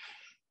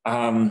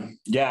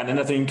 Yeah, and then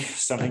I think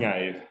something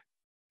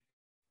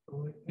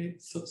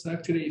So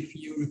actually, if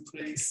you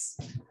replace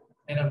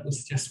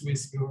AdaBoost just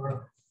with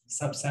your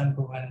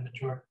subsample and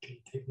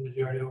majority, take the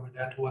majority over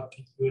that, what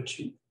did you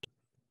achieve?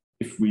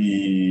 If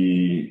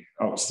we,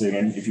 say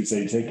again, if you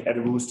say take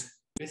AdaBoost.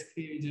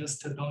 Basically, you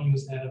just don't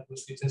use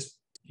AdaBoost, you just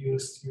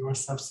use your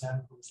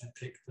subsamples and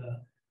take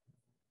the.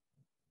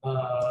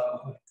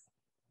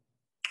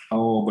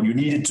 But you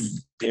need it to,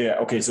 yeah,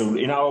 okay, so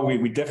in our,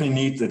 we definitely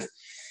need that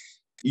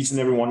each and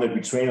every one that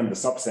we train on the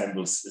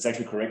subsamples is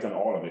actually correct on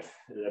all of it.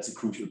 That's a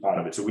crucial part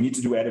of it. So we need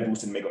to do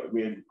AdaBoost and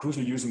we're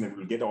crucially using that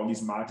we'll get all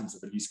these margins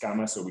of at least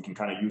gamma, so we can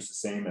kind of use the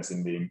same as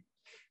in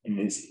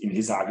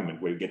his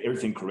argument, where you get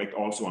everything correct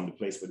also on the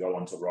place where the other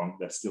ones are wrong.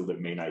 That's still the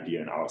main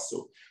idea in ours.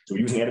 So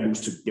we're using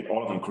AdaBoost to get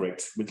all of them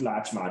correct with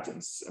large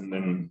margins, and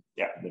then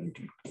we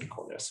can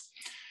call this.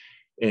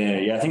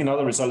 I think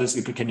another result is,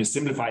 can you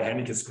simplify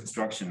Hannike's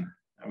construction,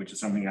 which is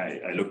something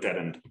I looked at,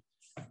 and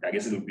I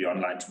guess it'll be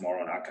online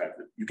tomorrow on arXiv.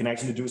 You can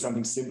actually do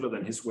something simpler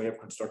than his way of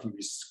constructing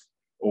these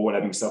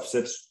overlapping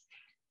subsets.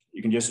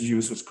 You can just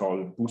use what's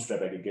called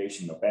bootstrap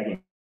aggregation or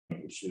bagging,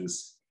 which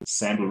is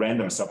sample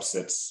random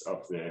subsets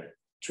of the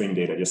training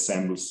data, just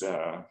samples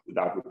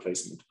without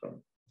replacement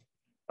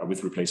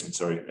with replacement,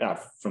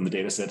 from the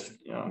data set.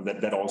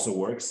 That also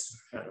works,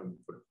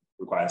 but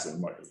requires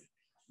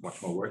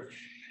much more work.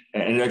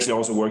 And it actually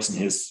also works in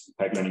his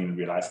pack learning and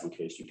realizable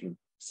case. You can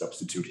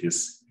substitute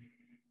his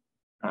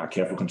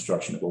careful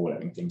construction of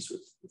overlapping things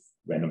with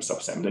random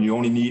subsamples. And you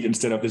only need,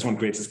 instead of this one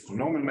creates this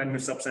polynomial man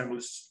with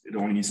subsamples, it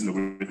only needs a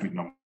logarithmic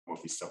number more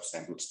of these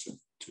subsamples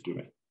to do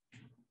it.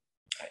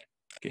 Right.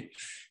 Okay.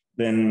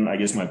 Then I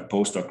guess my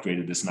postdoc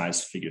created this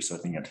nice figure, so I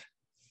think I'd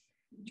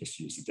just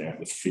use it there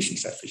with fish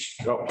inside fish.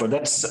 Oh, but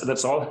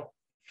that's all.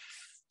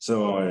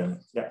 So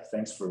yeah,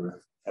 thanks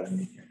for having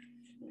me here.